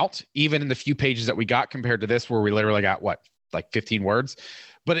drawn out, even in the few pages that we got compared to this, where we literally got like 15 words,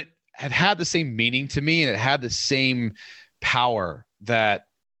 but it had the same meaning to me, and it had the same power that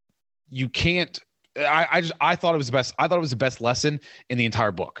you can't. I thought it was the best. I thought it was the best lesson in the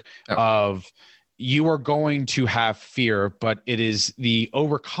entire book. Of you are going to have fear, but it is the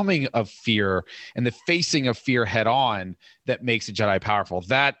overcoming of fear and the facing of fear head on that makes a Jedi powerful.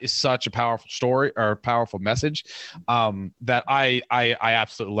 That is such a powerful story, or a powerful message, that I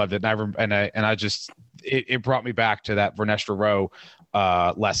absolutely loved it. And I just it brought me back to that Vernestra Rowe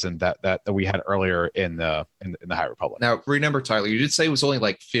lesson that we had earlier in the High Republic. Now remember, Tyler, you did say it was only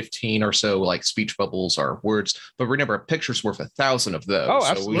like 15 or so like speech bubbles or words, but remember, a picture's worth 1,000 of those. Oh,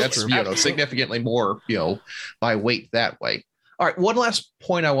 absolutely. So that's significantly more by weight that way. All right, one last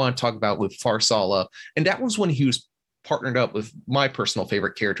point I want to talk about with Farsala, and that was when he was partnered up with my personal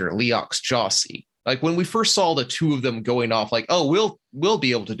favorite character, Leox Jossi. Like when we first saw the two of them going off, like, oh, we'll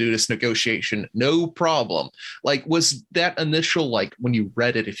be able to do this negotiation, no problem. Like, was that initial, like when you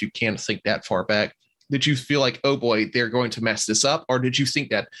read it, if you can think that far back, did you feel like, oh boy, they're going to mess this up? Or did you think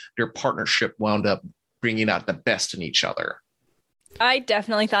that their partnership wound up bringing out the best in each other? I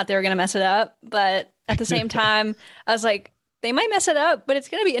definitely thought they were going to mess it up, but at the same time, I was like, they might mess it up, but it's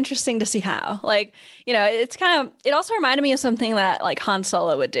going to be interesting to see how. Like, it's it also reminded me of something that like Han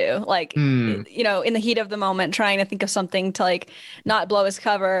Solo would do. Like, in the heat of the moment, trying to think of something to like not blow his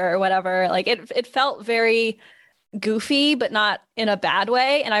cover or whatever. Like it felt very goofy, but not in a bad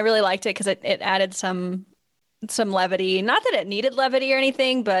way. And I really liked it because it added some levity. Not that it needed levity or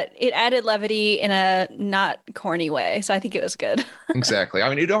anything, but it added levity in a not corny way. So I think it was good. Exactly. I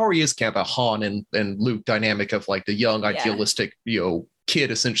mean, it already is kind of a Han and Luke dynamic of like the young idealistic,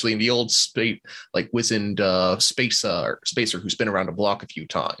 kid essentially, in the old wizened spacer who's been around the block a few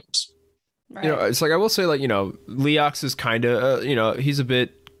times. Right. It's like, I will say, like, Leox is kind of, he's a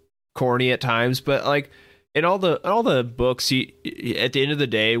bit corny at times, but like, in all the books, he at the end of the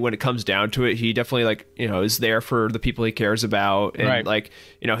day, when it comes down to it, he definitely is there for the people he cares about, and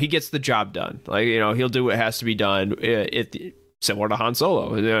he gets the job done. Like, he'll do what has to be done. Similar to Han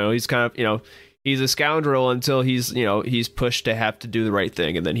Solo, he's kind of he's a scoundrel until he's pushed to have to do the right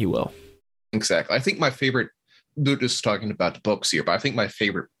thing, and then he will. Exactly. I think my favorite, just talking about the books here, but I think my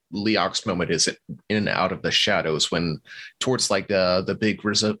favorite Leox moment is in and out of the shadows, when towards like the big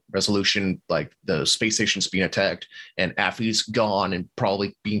resolution, like the space station's being attacked and Affy's gone and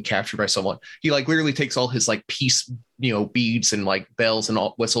probably being captured by someone. He like literally takes all his like peace, beads and like bells and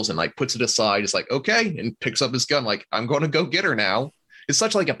all whistles and like puts it aside. It's like, okay, and picks up his gun. Like, I'm going to go get her now. It's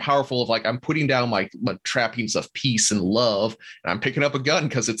such like a powerful of like, I'm putting down my trappings of peace and love, and I'm picking up a gun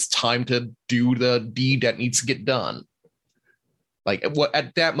because it's time to do the deed that needs to get done. Like, what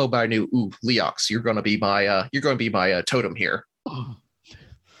at that moment I knew, ooh, Leox, you're going to be my totem here.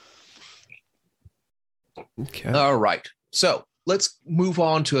 Okay. All right. So let's move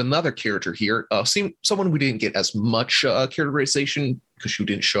on to another character here. Someone we didn't get as much characterization because she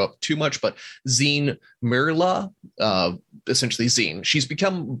didn't show up too much, but Zine Mirla, essentially Zine. She's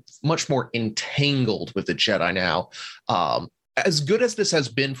become much more entangled with the Jedi now. as good as this has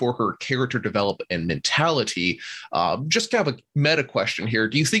been for her character development and mentality, just kind of a meta question here.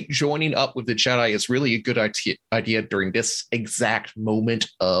 Do you think joining up with the Jedi is really a good idea during this exact moment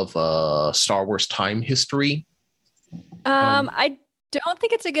of Star Wars time history? I don't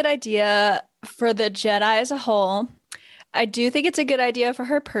think it's a good idea for the Jedi as a whole. I do think it's a good idea for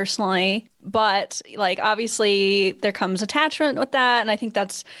her personally, but like obviously there comes attachment with that, and I think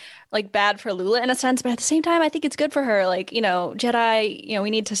that's like bad for Lula in a sense, but at the same time I think it's good for her. Like, Jedi, we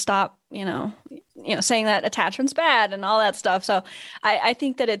need to stop, saying that attachment's bad and all that stuff. So I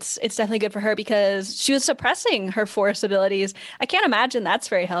think that it's definitely good for her because she was suppressing her Force abilities. I can't imagine that's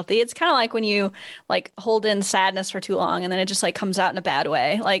very healthy. It's kind of like when you like hold in sadness for too long and then it just like comes out in a bad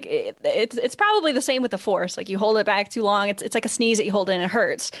way. Like it's probably the same with the Force. Like you hold it back too long, it's like a sneeze that you hold in and it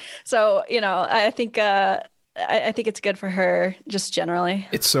hurts. So, I think I think it's good for her just generally.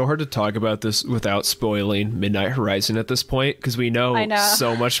 It's so hard to talk about this without spoiling Midnight Horizon at this point because we know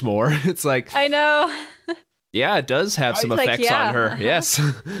so much more. It's like, I know. Yeah, it does have some effects on her. Yes.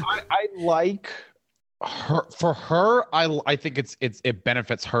 I like her. For her, I think it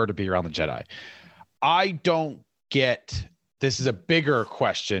benefits her to be around the Jedi. I don't get, this is a bigger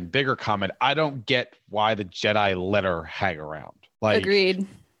question, bigger comment. I don't get why the Jedi let her hang around. Like, agreed.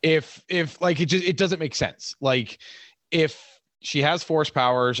 If like it doesn't make sense. Like if she has Force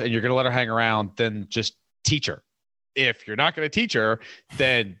powers and you're going to let her hang around, then just teach her. If you're not going to teach her,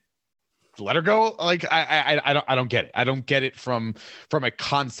 then let her go. Like I don't get it. I don't get it from a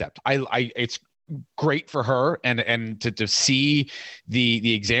concept. It's great for her and to see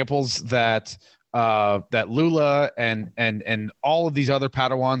the examples that Lula and all of these other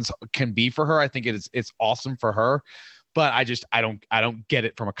Padawans can be for her. I think it's awesome for her. But I don't get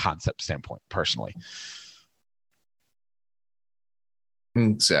it from a concept standpoint personally.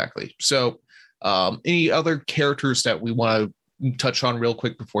 Exactly. So any other characters that we want to touch on real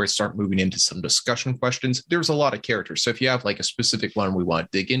quick before I start moving into some discussion questions? There's a lot of characters. So if you have like a specific one we want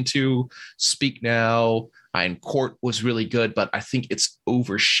to dig into, speak now. Iron Court was really good, but I think it's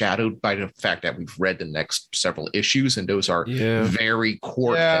overshadowed by the fact that we've read the next several issues and those are very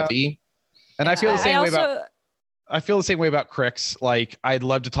court heavy. And I feel the same way about Crix. Like I'd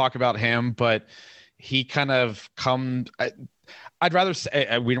love to talk about him, but he kind of I'd rather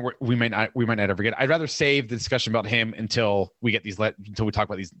say we might not ever get. I'd rather save the discussion about him until we get until we talk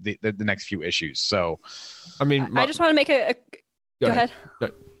about the next few issues. So, I mean, I just want to make go ahead.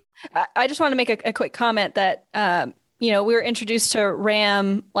 I just want to make a quick comment that we were introduced to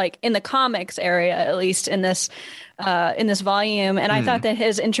Ram like in the comics area, at least in this volume, and I thought that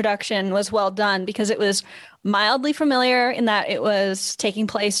his introduction was well done because it was mildly familiar in that it was taking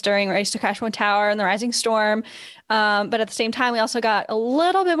place during Race to Crash One Tower and the Rising Storm. But at the same time, we also got a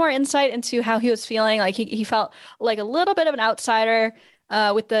little bit more insight into how he was feeling. Like he felt like a little bit of an outsider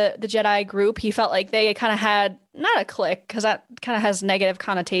with the Jedi group. He felt like they kind of had not a clique because that kind of has negative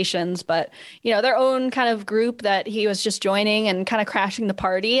connotations, but their own kind of group that he was just joining and kind of crashing the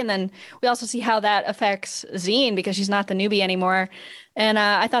party. And then we also see how that affects Zine because she's not the newbie anymore. And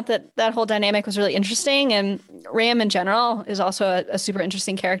I thought that whole dynamic was really interesting. And Ram in general is also a super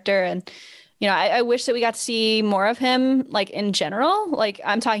interesting character. And I wish that we got to see more of him, like in general. Like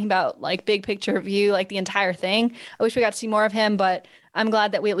I'm talking about like big picture view, like the entire thing. I wish we got to see more of him, but I'm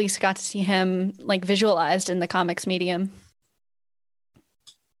glad that we at least got to see him like visualized in the comics medium.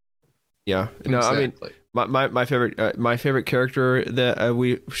 Yeah, no, exactly. I mean, my favorite character that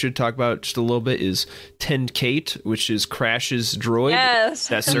we should talk about just a little bit is Tend Kate, which is Crash's droid. Yes.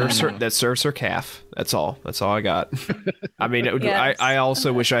 that serves her calf. That's all I got. I mean, I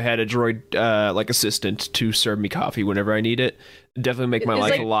also wish I had a droid like assistant to serve me coffee whenever I need it. Definitely make my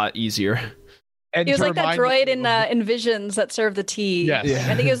life a lot easier. And he was like that droid in Visions that served the tea. Yes. Yeah.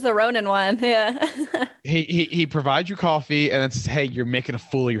 I think it was the Ronin one. Yeah. he provides you coffee and it's, hey, you're making a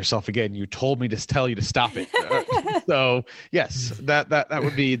fool of yourself again. You told me to tell you to stop it. So yes, that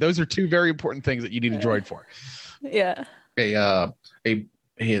would be, those are two very important things that you need a droid for. Yeah. A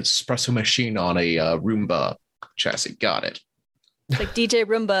espresso machine on a Roomba chassis. Got it. It's like DJ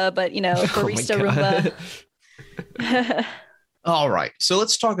Roomba, but barista Roomba. All right, so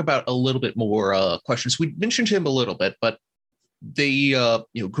let's talk about a little bit more questions. We mentioned him a little bit, but they,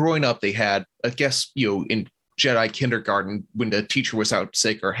 growing up, they had, I guess, in Jedi kindergarten, when the teacher was out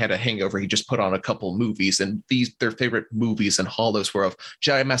sick or had a hangover, he just put on a couple movies, and their favorite movies and hollows were of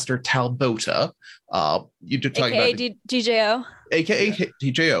Jedi Master Talbota. You did talk about DJO. AKA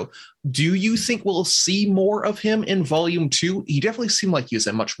DJO. Do you think we'll see more of him in Volume 2? He definitely seemed like he was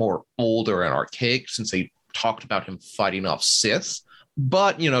a much more older and archaic since they talked about him fighting off Sith,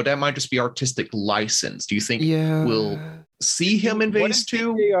 But that might just be artistic license. Do you think we'll see him in phase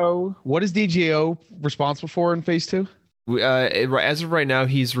 2? What is DGO responsible for in phase 2? As of right now,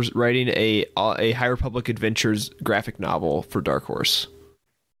 he's writing a High Republic Adventures graphic novel for Dark Horse.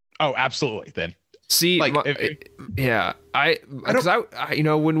 Oh, absolutely. Then see, when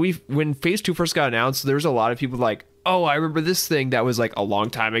phase 2 first got announced, there was a lot of people like, oh, I remember this thing that was like a long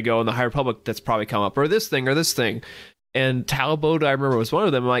time ago in the High Republic that's probably come up, or this thing. And Talbot, I remember, was one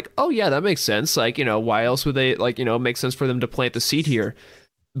of them. I'm like, oh yeah, that makes sense. Like, why else would they make sense for them to plant the seed here?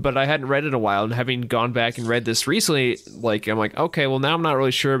 But I hadn't read it in a while, and having gone back and read this recently, I'm like, okay, well now I'm not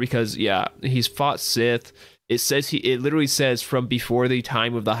really sure, because he's fought Sith. It literally says from before the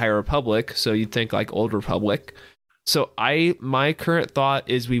time of the High Republic, so you'd think like Old Republic. So my current thought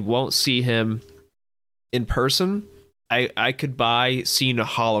is we won't see him in person. I could buy seeing a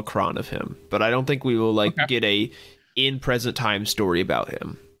holocron of him, but I don't think we will get a in present time story about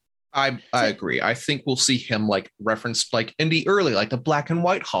him. I agree. I think we'll see him referenced in the early, the black and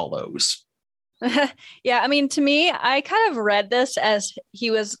white hollows. Yeah, I mean, to me, I kind of read this as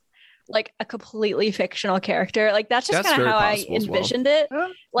he was a completely fictional character. That's just kind of how I envisioned it. How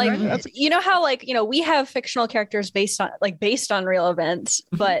we have fictional characters based on real events,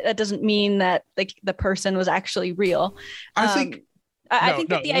 but that doesn't mean that the person was actually real. I think that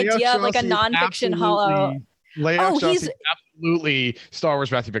the idea of a nonfiction hollow. He's absolutely Star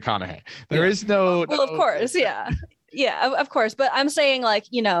Wars Matthew McConaughey. There is no. Well, of course, yeah, of course. But I'm saying, I'm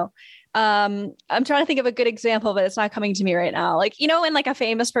trying to think of a good example, but it's not coming to me right now. When a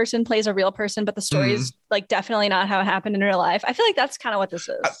famous person plays a real person, but the story is definitely not how it happened in real life. I feel like that's kind of what this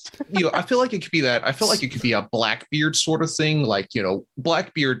is. I feel like it could be that. I feel like it could be a Blackbeard sort of thing.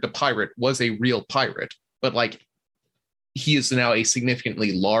 Blackbeard the pirate was a real pirate, but he is now a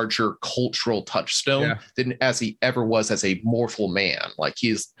significantly larger cultural touchstone than as he ever was as a mortal man.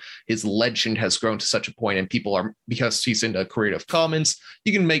 His legend has grown to such a point, and people are, because he's into Creative Commons,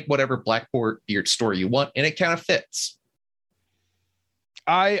 you can make whatever Blackbeard story you want, and it kind of fits.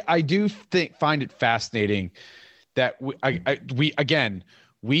 I do find it fascinating that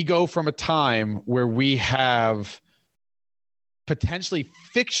we go from a time where we have potentially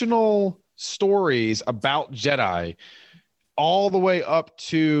fictional stories about Jedi all the way up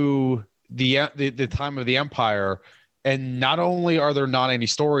to the time of the Empire, and not only are there not any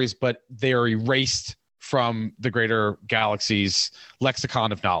stories, but they are erased from the greater galaxy's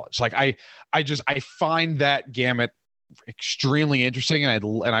lexicon of knowledge. I find that gamut extremely interesting,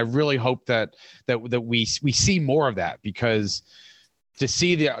 and I really hope that we see more of that, because to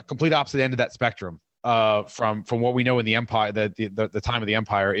see the complete opposite end of that spectrum from what we know in the Empire, the time of the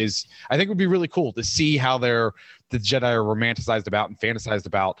Empire, is, I think, would be really cool to see how the Jedi are romanticized about and fantasized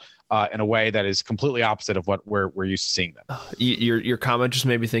about in a way that is completely opposite of what we're used to seeing them. Your comment just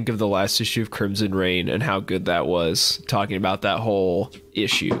made me think of the last issue of Crimson Reign and how good that was, talking about that whole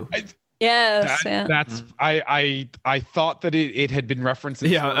issue. Yes, that's I thought that it had been referenced.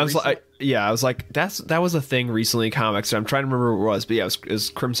 I was like that was a thing recently in comics. I'm trying to remember what it was, but it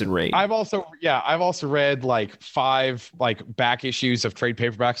was Crimson Reign. I've also read 5 back issues of trade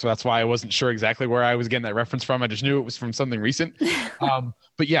paperbacks, so that's why I wasn't sure exactly where I was getting that reference from. I just knew it was from something recent. But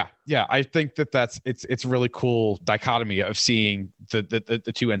I think it's a really cool dichotomy of seeing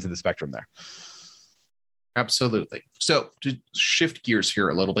the two ends of the spectrum there. Absolutely. So to shift gears here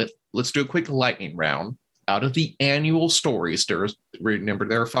a little bit, let's do a quick lightning round. Out of the annual stories, remember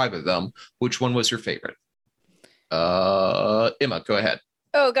there are 5 of them. Which one was your favorite? Emma, go ahead.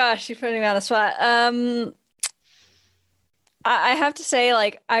 Oh gosh, you're putting me on the spot. I have to say,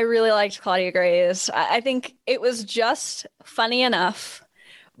 I really liked Claudia Gray's. I think it was just funny enough,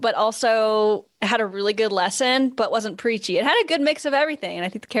 but also had a really good lesson, but wasn't preachy. It had a good mix of everything, and I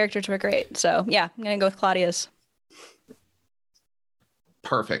think the characters were great. So yeah, I'm gonna go with Claudia's.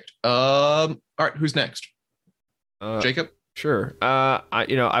 Perfect. All right, who's next? Jacob? Sure.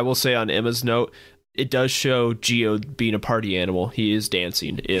 I will say on Emma's note, it does show Geo being a party animal. He is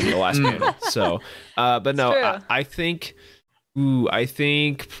dancing in the last panel. So, but no, I think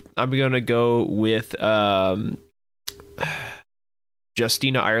I'm gonna go with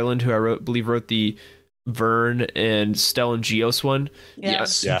Justina Ireland, who I believe wrote the Vern and Stellan Geos one.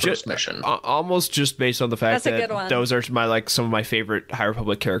 Yes. First mission. Almost just based on the fact that those are some of my favorite High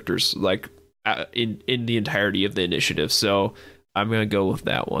Republic characters, in the entirety of the initiative. So I'm gonna go with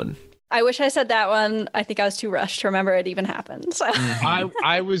that one. I wish I said that one. I think I was too rushed to remember it even happened. So.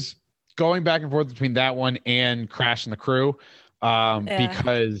 I was going back and forth between that one and Crash and the Crew,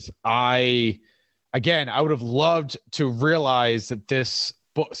 because I would have loved to realize that this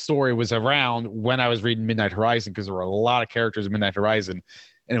story was around when I was reading Midnight Horizon, because there were a lot of characters in Midnight Horizon,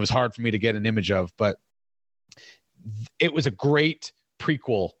 and it was hard for me to get an image of. But it was a great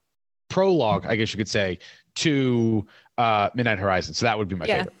prologue, I guess you could say, to Midnight Horizon. So that would be my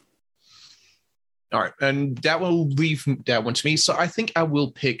favorite. All right, and that will leave that one to me. So I think I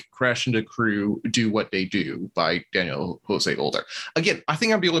will pick Crash and the Crew Do What They Do by Daniel Jose Older. Again, I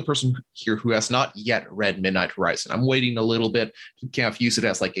think I'm the only person here who has not yet read Midnight Horizon. I'm waiting a little bit to kind of use it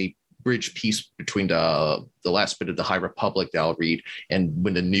as like a bridge piece between the last bit of the High Republic that I'll read and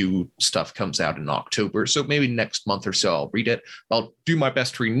when the new stuff comes out in October. So maybe next month or so I'll read it. I'll do my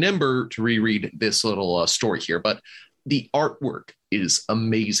best to remember to reread this little story here. But the artwork is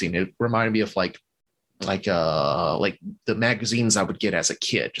amazing. It reminded me of like the magazines I would get as a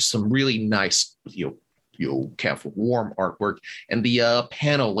kid. Just some really nice, kind of warm artwork, and the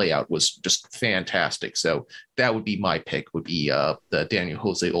panel layout was just fantastic. So that would be my pick. Would be the Daniel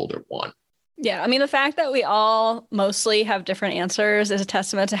Jose Older one. Yeah, I mean, the fact that we all mostly have different answers is a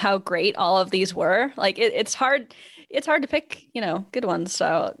testament to how great all of these were. Like it's hard to pick, good ones.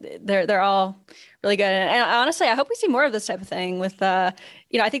 So they're all really good. And honestly, I hope we see more of this type of thing with, I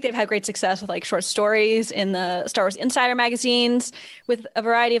think they've had great success with like short stories in the Star Wars Insider magazines with a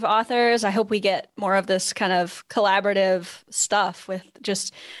variety of authors. I hope we get more of this kind of collaborative stuff with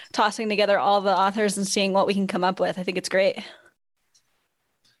just tossing together all the authors and seeing what we can come up with. I think it's great.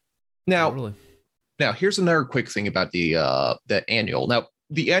 Now, here's another quick thing about the annual. Now,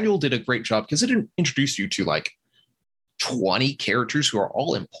 the annual did a great job because it introduced you to like 20 characters who are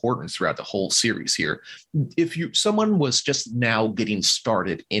all important throughout the whole series here. If someone was just now getting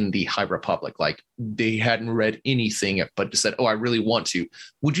started in the High Republic, like they hadn't read anything but just said, oh, I really want to,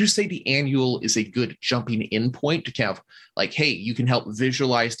 would you say the annual is a good jumping in point to kind of like, hey, you can help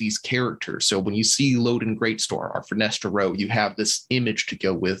visualize these characters. So when you see Loden Greatstorm or Finestra Row, you have this image to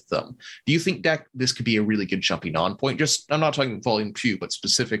go with them. Do you think that this could be a really good jumping on point? I'm not talking volume 2, but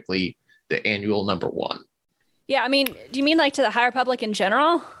specifically the annual number 1. Yeah, I mean, do you mean like to the High Republic in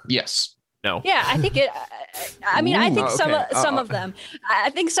general? Yes. No. Yeah, I think it. I mean, I think some of them. I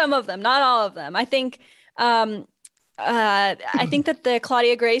think some of them, not all of them. I think that the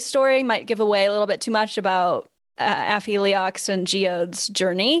Claudia Gray story might give away a little bit too much about Affie Leox and Geode's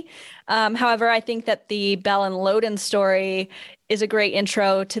journey. However, I think that the Bell and Loden story is a great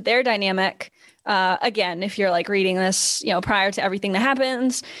intro to their dynamic. Again, if you're like reading this, prior to everything that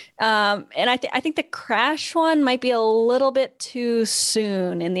happens. And I think the Crash one might be a little bit too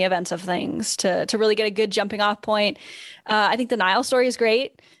soon in the events of things to really get a good jumping off point. I think the Nile story is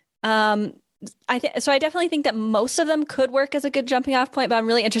great. So I definitely think that most of them could work as a good jumping off point, but I'm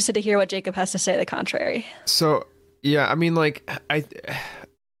really interested to hear what Jacob has to say to the contrary. So, yeah, I mean, like,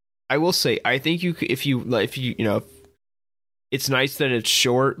 I will say, I think if you it's nice that it's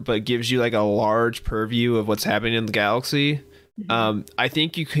short, but gives you like a large purview of what's happening in the galaxy. Mm-hmm. I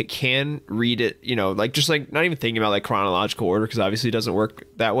think you can read it, like just like not even thinking about like chronological order, because obviously it doesn't work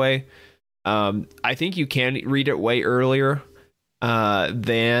that way. I think you can read it way earlier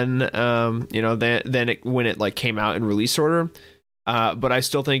than when it like came out in release order. But I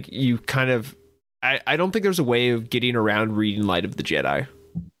still think you kind of, I don't think there's a way of getting around reading Light of the Jedi.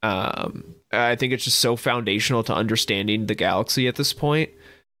 I think it's just so foundational to understanding the galaxy at this point,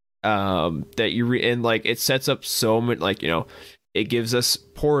 that you and like it sets up so much, like, it gives us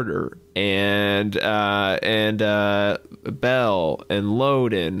Porter and Bell and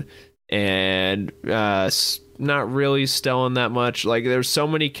Loden and not really Stellan that much. Like there's so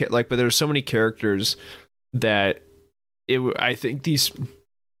many but there's so many characters that I think these,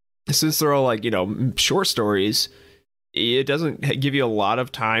 since they're all like short stories, it doesn't give you a lot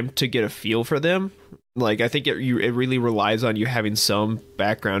of time to get a feel for them. Like I think it really relies on you having some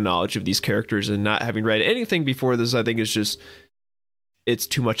background knowledge of these characters, and not having read anything before this, I think it's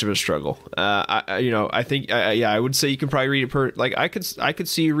too much of a struggle. I think I would say you can probably read it I could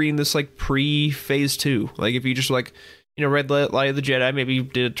see you reading this like pre phase 2. Like if you just like read Light of the Jedi, maybe you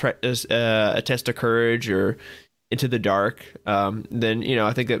did a Test of Courage or Into the Dark, then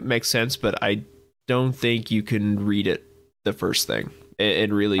I think that makes sense. But I don't think you can read it the first thing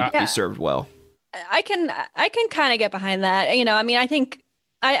and really be served well. I can kind of get behind that. I mean, I think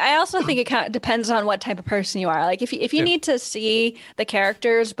I also think it kind of depends on what type of person you are. Like if you need to see the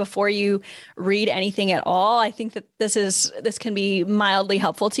characters before you read anything at all, I think that this can be mildly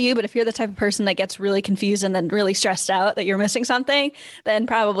helpful to you. But if you're the type of person that gets really confused and then really stressed out that you're missing something, then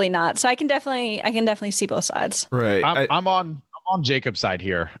probably not. So I can definitely see both sides. Right. I'm on Jacob's side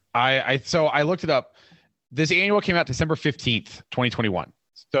here. So I looked it up. This annual came out December 15th, 2021.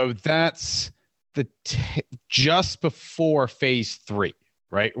 So that's just before phase 3.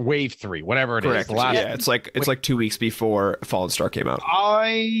 right? Wave 3, whatever it Correct. is. Yeah, it's like 2 weeks before Fallen Star came out.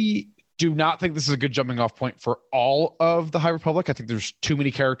 I do not think this is a good jumping off point for all of the High Republic. I think there's too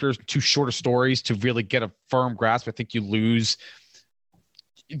many characters, too short of stories to really get a firm grasp. I think you lose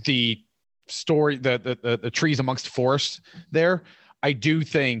the story, the trees amongst forest there. I do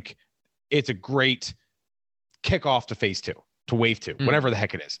think it's a great kickoff to phase 2, to wave 2, whatever the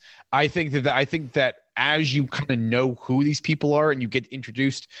heck it is. I think that as you kind of know who these people are and you get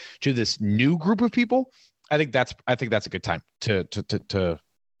introduced to this new group of people, I think that's a good time to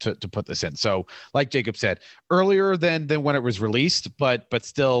put this in. So like Jacob said, earlier than when it was released, but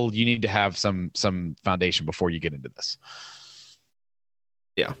still you need to have some foundation before you get into this.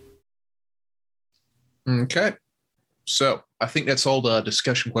 Yeah. Okay. So I think that's all the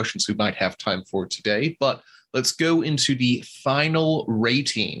discussion questions we might have time for today, but let's go into the final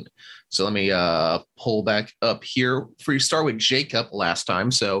rating. So let me pull back up here. For you start with Jacob last time.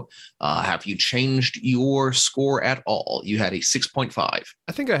 So have you changed your score at all? You had a 6.5.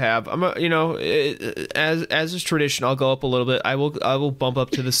 I think I have. As is tradition, I'll go up a little bit. I will bump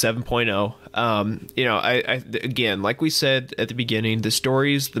up to the 7.0. I again, like we said at the beginning, the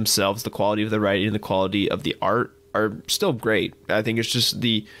stories themselves, the quality of the writing, the quality of the art are still great. I think it's just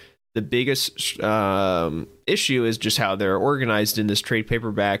the biggest issue is just how they're organized in this trade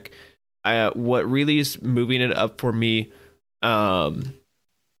paperback. What really is moving it up for me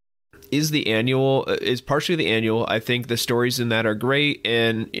is partially the annual. I think the stories in that are great,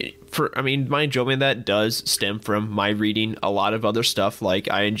 and my enjoyment of that does stem from my reading a lot of other stuff. Like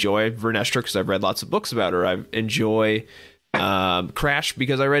I enjoy Vernestra because I've read lots of books about her. I enjoy Crash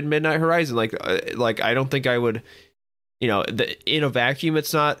because I read Midnight Horizon. Like I don't think I would. In a vacuum,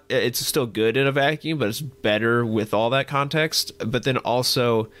 it's still good in a vacuum, but it's better with all that context. But then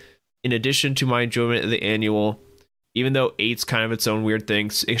also, in addition to my enjoyment of the annual, even though 8's kind of its own weird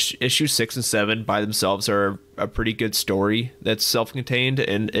things, issue 6 and 7 by themselves are a pretty good story that's self-contained.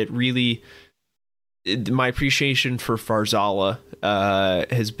 And it really, my appreciation for Farzala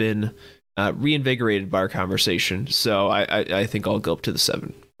has been reinvigorated by our conversation. So I think I'll go up to the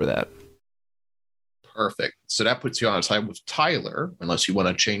 7 for that. Perfect. So that puts you on a tie with Tyler, unless you want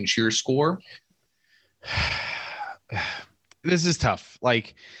to change your score. This is tough.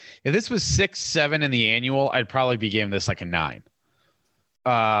 Like, if this was 6, 7 in the annual, I'd probably be giving this like a 9.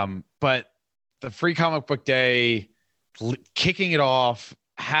 But the Free Comic Book Day, kicking it off,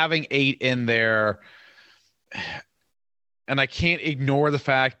 having 8 in there, and I can't ignore the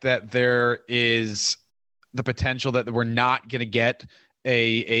fact that there is the potential that we're not going to get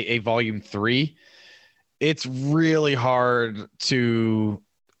a volume 3. It's really hard to.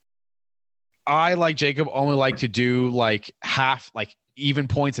 I, like Jacob, only like to do like even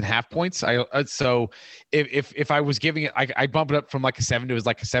points and half points. So if I was giving it, I bump it up from like a 7 to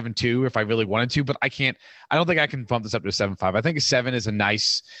like a 7.2 if I really wanted to, but I can't. I don't think I can bump this up to a 7.5. I think a 7 is a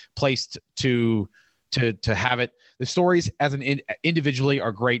nice place to have it. The stories as an individually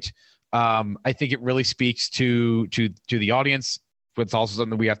are great. I think it really speaks to the audience. But it's also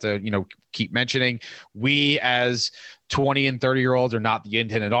something we have to, keep mentioning. We as 20 and 30-year-olds are not the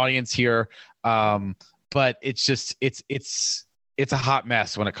intended audience here. But it's just, it's a hot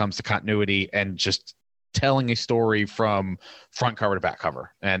mess when it comes to continuity and just telling a story from front cover to back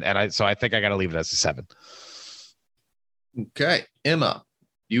cover. So I think I got to leave it as a 7. Okay. Emma,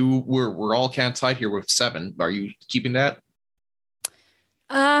 we're all kind of tight here with 7. Are you keeping that?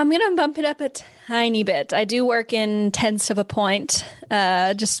 I'm going to bump it up a tiny bit. I do work in tenths of a point,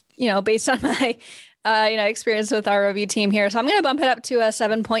 just, based on my, experience with our review team here. So I'm going to bump it up to a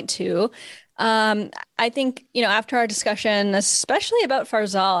 7.2. I think, after our discussion, especially about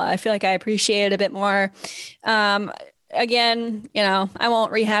Farzala, I feel like I appreciate it a bit more. Again, I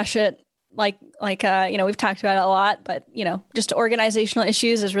won't rehash it like we've talked about it a lot, but, just organizational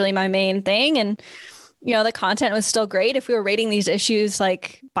issues is really my main thing. And, the content was still great. If we were rating these issues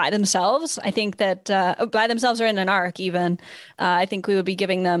like by themselves, I think that by themselves or in an arc even, I think we would be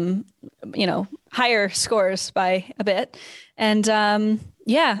giving them, higher scores by a bit. And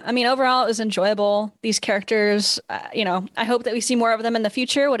overall it was enjoyable. These characters, I hope that we see more of them in the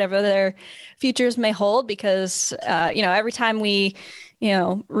future, whatever their futures may hold, because, every time we,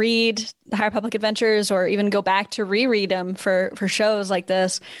 read the High Republic Adventures or even go back to reread them for shows like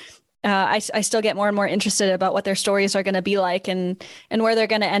this, I still get more and more interested about what their stories are going to be like and where they're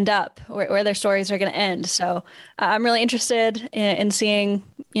going to end up, where their stories are going to end. So I'm really interested in seeing,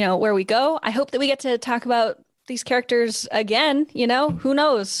 where we go. I hope that we get to talk about these characters again. Who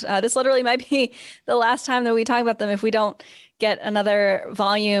knows? This literally might be the last time that we talk about them if we don't get another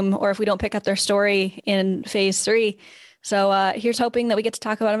volume or if we don't pick up their story in phase 3. So here's hoping that we get to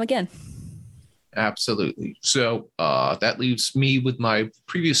talk about them again. Absolutely. So that leaves me with my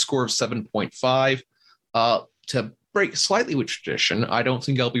previous score of 7.5. To break slightly with tradition, I don't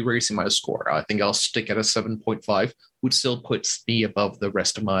think I'll be raising my score. I think I'll stick at a 7.5, which still puts me above the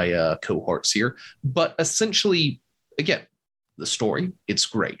rest of my cohorts here. But essentially, again, the story, it's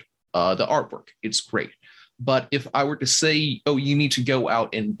great. The artwork, it's great. But if I were to say, oh, you need to go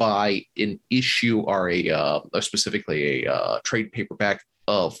out and buy an issue or specifically a trade paperback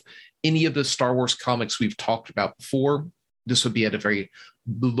of any of the Star Wars comics we've talked about before, this would be at a very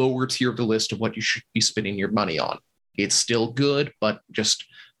lower tier of the list of what you should be spending your money on. It's still good, but just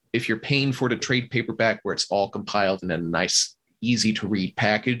if you're paying for the trade paperback where it's all compiled in a nice, easy to read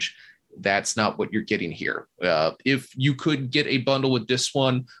package, that's not what you're getting here. If you could get a bundle with this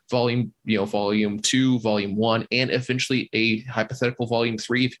one, volume 2, volume 1, and eventually a hypothetical volume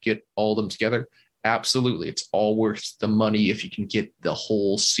 3, if you get all of them together, absolutely, it's all worth the money if you can get the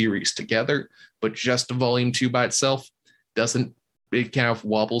whole series together. But just a volume 2 by itself it kind of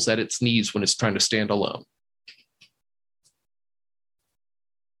wobbles at its knees when it's trying to stand alone.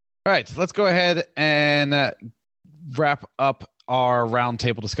 All right, so let's go ahead and wrap up our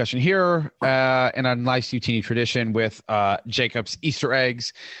roundtable discussion here in a nice Utini tradition with Jacob's Easter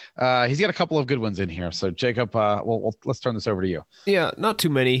eggs. He's got a couple of good ones in here. So Jacob, let's turn this over to you. Yeah, not too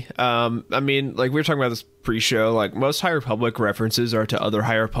many. I mean, like we were talking about this pre-show, like most High Republic references are to other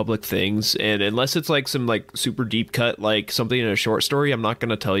High Republic things. And unless it's like some like super deep cut, like something in a short story, I'm not going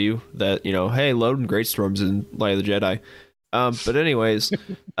to tell you that, hey, Loden Greatstorm's in Light of the Jedi. But anyways,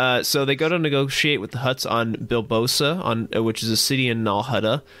 so they go to negotiate with the Hutts on Bilbosa, which is a city in Nal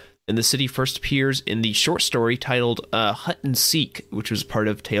Hutta, and the city first appears in the short story titled Hutt and Seek, which was part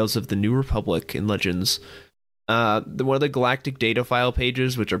of Tales of the New Republic in Legends. One of the galactic data file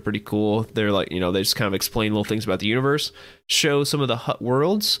pages, which are pretty cool, they're like, they just kind of explain little things about the universe, show some of the Hutt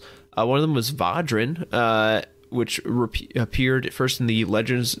worlds. One of them was Vadran, which appeared first in the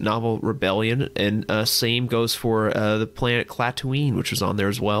Legends novel Rebellion, and same goes for the planet Klatooine, which was on there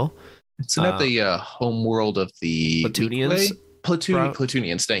as well. Isn't that the home world of the Platoonians?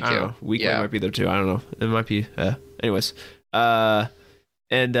 Platoonians, thank you. Weequay might be there too. I don't know. It might be. Anyways. And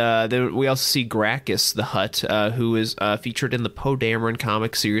then we also see Gracchus the Hutt, who is featured in the Poe Dameron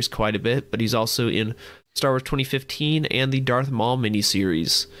comic series quite a bit, but he's also in Star Wars 2015 and the Darth Maul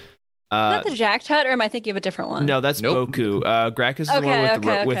miniseries. Is that the Jacked Hut, or am I thinking of a different one? No, that's Boku. Gracchus is the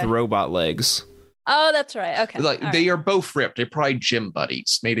one with robot legs. Oh, that's right. Okay. They are both ripped. They're probably gym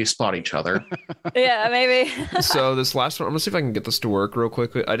buddies. Maybe they spot each other. Yeah, maybe. So this last one, I'm gonna see if I can get this to work real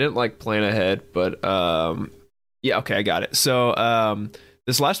quickly. I didn't plan ahead, but yeah, okay, I got it. So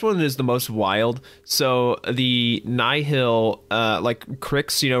this last one is the most wild. So the Nihil,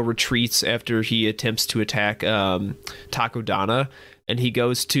 Crix, retreats after he attempts to attack Takodana. And he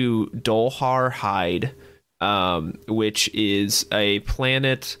goes to Dolhar Hyde, which is a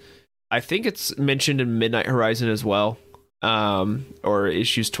planet. I think it's mentioned in Midnight Horizon as well, or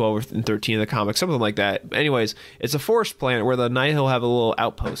issues 12 and 13 of the comic, something like that. Anyways, it's a forest planet where the Nihil have a little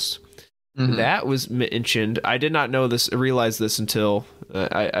outpost. Mm-hmm. That was mentioned. I did not realize this until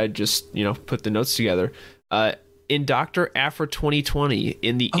I just put the notes together. In Dr. Aphra 2020,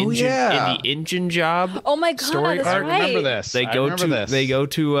 in the engine job. Oh my god, story that's arc. right. I remember this. They go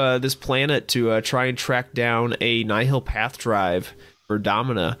to this planet to try and track down a Nihil path drive for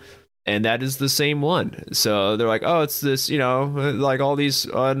Domina, and that is the same one. So they're like, oh, it's this, like all these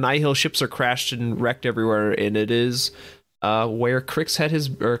Nihil ships are crashed and wrecked everywhere, and it is where Crix had his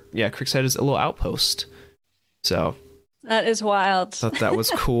little outpost. So. That is wild. Thought that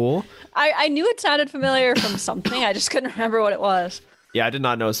was cool. I knew it sounded familiar from something. I just couldn't remember what it was. Yeah, I did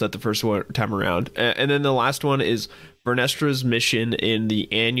not notice that the first time around. And then the last one is Vernestra's mission in the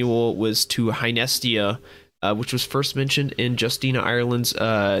annual was to Hynestia, which was first mentioned in Justina Ireland's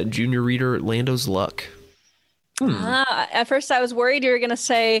junior reader Lando's Luck. At first I was worried you were going to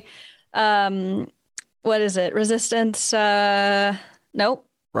say, what is it? Resistance? Nope.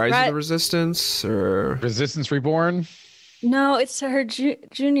 Rise of the Resistance or Resistance Reborn? No, it's her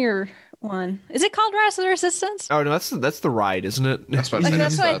junior one. Is it called Rise of the Resistance? Oh no, that's the ride, isn't it? That's what I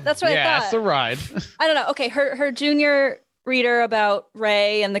thought. Yeah, it's the ride. I don't know. Okay, her junior reader about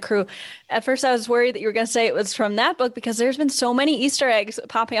Rey and the crew. At first, I was worried that you were going to say it was from that book because there's been so many Easter eggs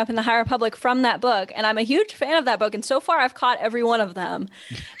popping up in the High Republic from that book, and I'm a huge fan of that book. And so far, I've caught every one of them.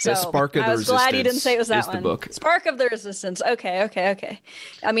 So Spark of the I was glad you didn't say it was that one. The book. Spark of the Resistance. Okay.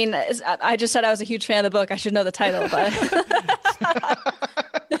 I mean, I just said I was a huge fan of the book. I should know the title, but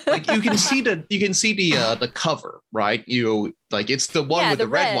like you can see the cover, right? It's the one with the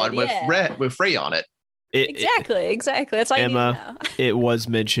red one with Rey on it. Exactly. That's all Emma, you need to know. It was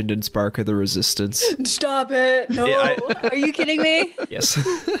mentioned in Spark of the Resistance. Stop it. No. Are you kidding me? Yes.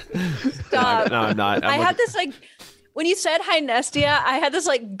 Stop. No, I'm not. I had this when you said Hynestia, I had this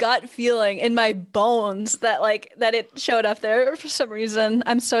gut feeling in my bones that it showed up there for some reason.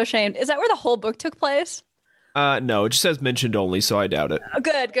 I'm so ashamed. Is that where the whole book took place? No, it just says mentioned only, so I doubt it. Oh,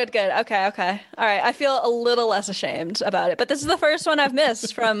 good. Okay. All right. I feel a little less ashamed about it, but this is the first one I've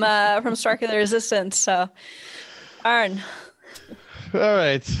missed from Stark of the Resistance. So, Arn. All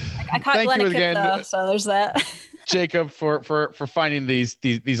right. I caught Glenn again, though, so there's that. Jacob, for finding these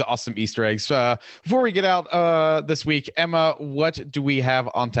awesome Easter eggs. Before we get out this week, Emma, what do we have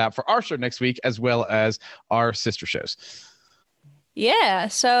on tap for our show next week, as well as our sister shows? Yeah.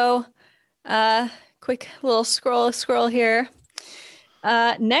 So, quick little scroll here.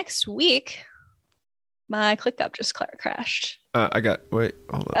 Next week, my ClickUp just crashed. Wait,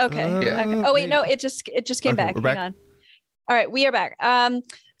 hold on. Okay. Oh wait, no, it just came back. Hang on. All right, we are back.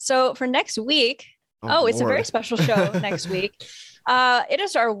 So for next week, it's a very special show next week. It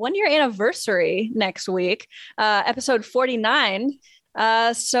is our 1-year anniversary next week, episode 49.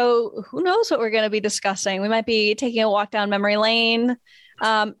 So who knows what we're going to be discussing? We might be taking a walk down memory lane.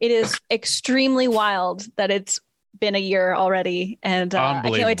 It is extremely wild that it's been a year already, and I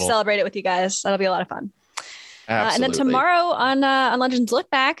can't wait to celebrate it with you guys. That'll be a lot of fun. And then tomorrow on Legends Look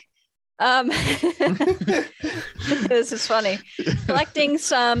Back, this is funny. Collecting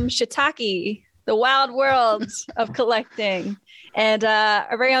some shiitake, the wild worlds of collecting, and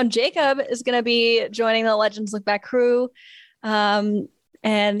our very own Jacob is going to be joining the Legends Look Back crew. And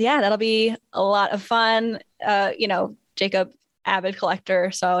yeah, that'll be a lot of fun. Jacob, avid collector,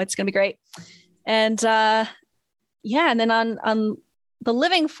 so it's gonna be great. And and then on the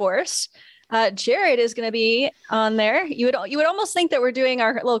Living Force, Jared is gonna be on there. You would almost think that we're doing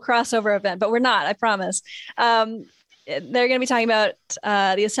our little crossover event, but we're not, I promise. They're gonna be talking about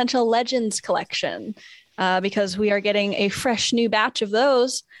the Essential Legends collection, because we are getting a fresh new batch of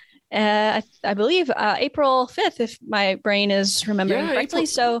those. I believe April 5th, if my brain is remembering correctly.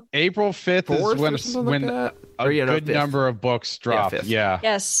 April 5th is when a good number of books drop. Yeah.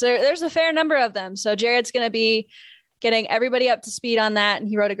 Yes, there's a fair number of them. So Jared's going to be getting everybody up to speed on that, and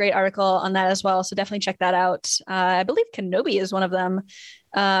he wrote a great article on that as well. So definitely check that out. I believe Kenobi is one of them,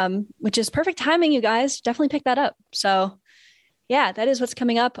 which is perfect timing, you guys. Definitely pick that up. So yeah, that is what's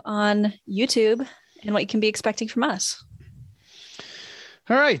coming up on YouTube and what you can be expecting from us.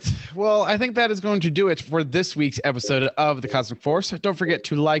 All right. Well, I think that is going to do it for this week's episode of The Cosmic Force. Don't forget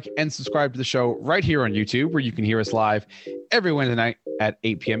to like and subscribe to the show right here on YouTube, where you can hear us live every Wednesday night at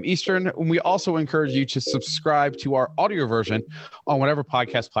 8 p.m. Eastern. And we also encourage you to subscribe to our audio version on whatever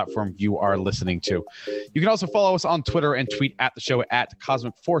podcast platform you are listening to. You can also follow us on Twitter and tweet at the show at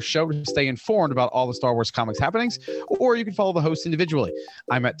Cosmic Force Show to stay informed about all the Star Wars comics happenings, or you can follow the hosts individually.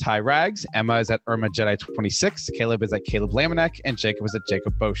 I'm at Ty Rags, Emma is at Irma Jedi 26, Caleb is at Caleb Lamanek, and Jacob is at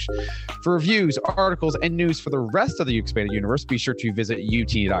Jacob Bosch. For reviews, articles, and news for the rest of the Expanded Universe, be sure to visit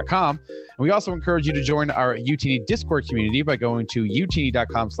utini.com. And we also encourage you to join our UTini Discord community by going to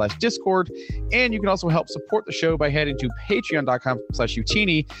utini.com/Discord. And you can also help support the show by heading to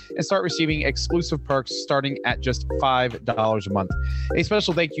patreon.com/utini and start receiving exclusive perks starting at just $5 a month. A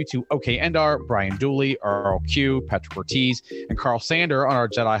special thank you to OK Endar, Brian Dooley, Earl Q, Patrick Ortiz, and Carl Sander on our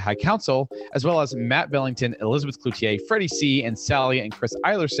Jedi High Council, as well as Matt Bellington, Elizabeth Cloutier, Freddie C., and Sally and Chris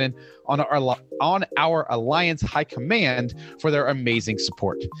Eilerson on our Alliance High Command for their amazing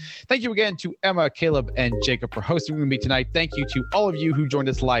support. Thank you again to Emma, Caleb, and Jacob for hosting with me tonight. Thank you to all of you who joined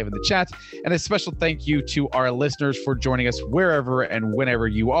us live in the chat, and a special thank you to our listeners for joining us wherever and whenever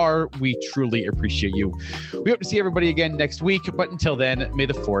you are. We truly appreciate you. We hope to see everybody again next week, but until then, may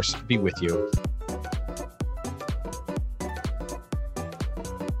the Force be with you.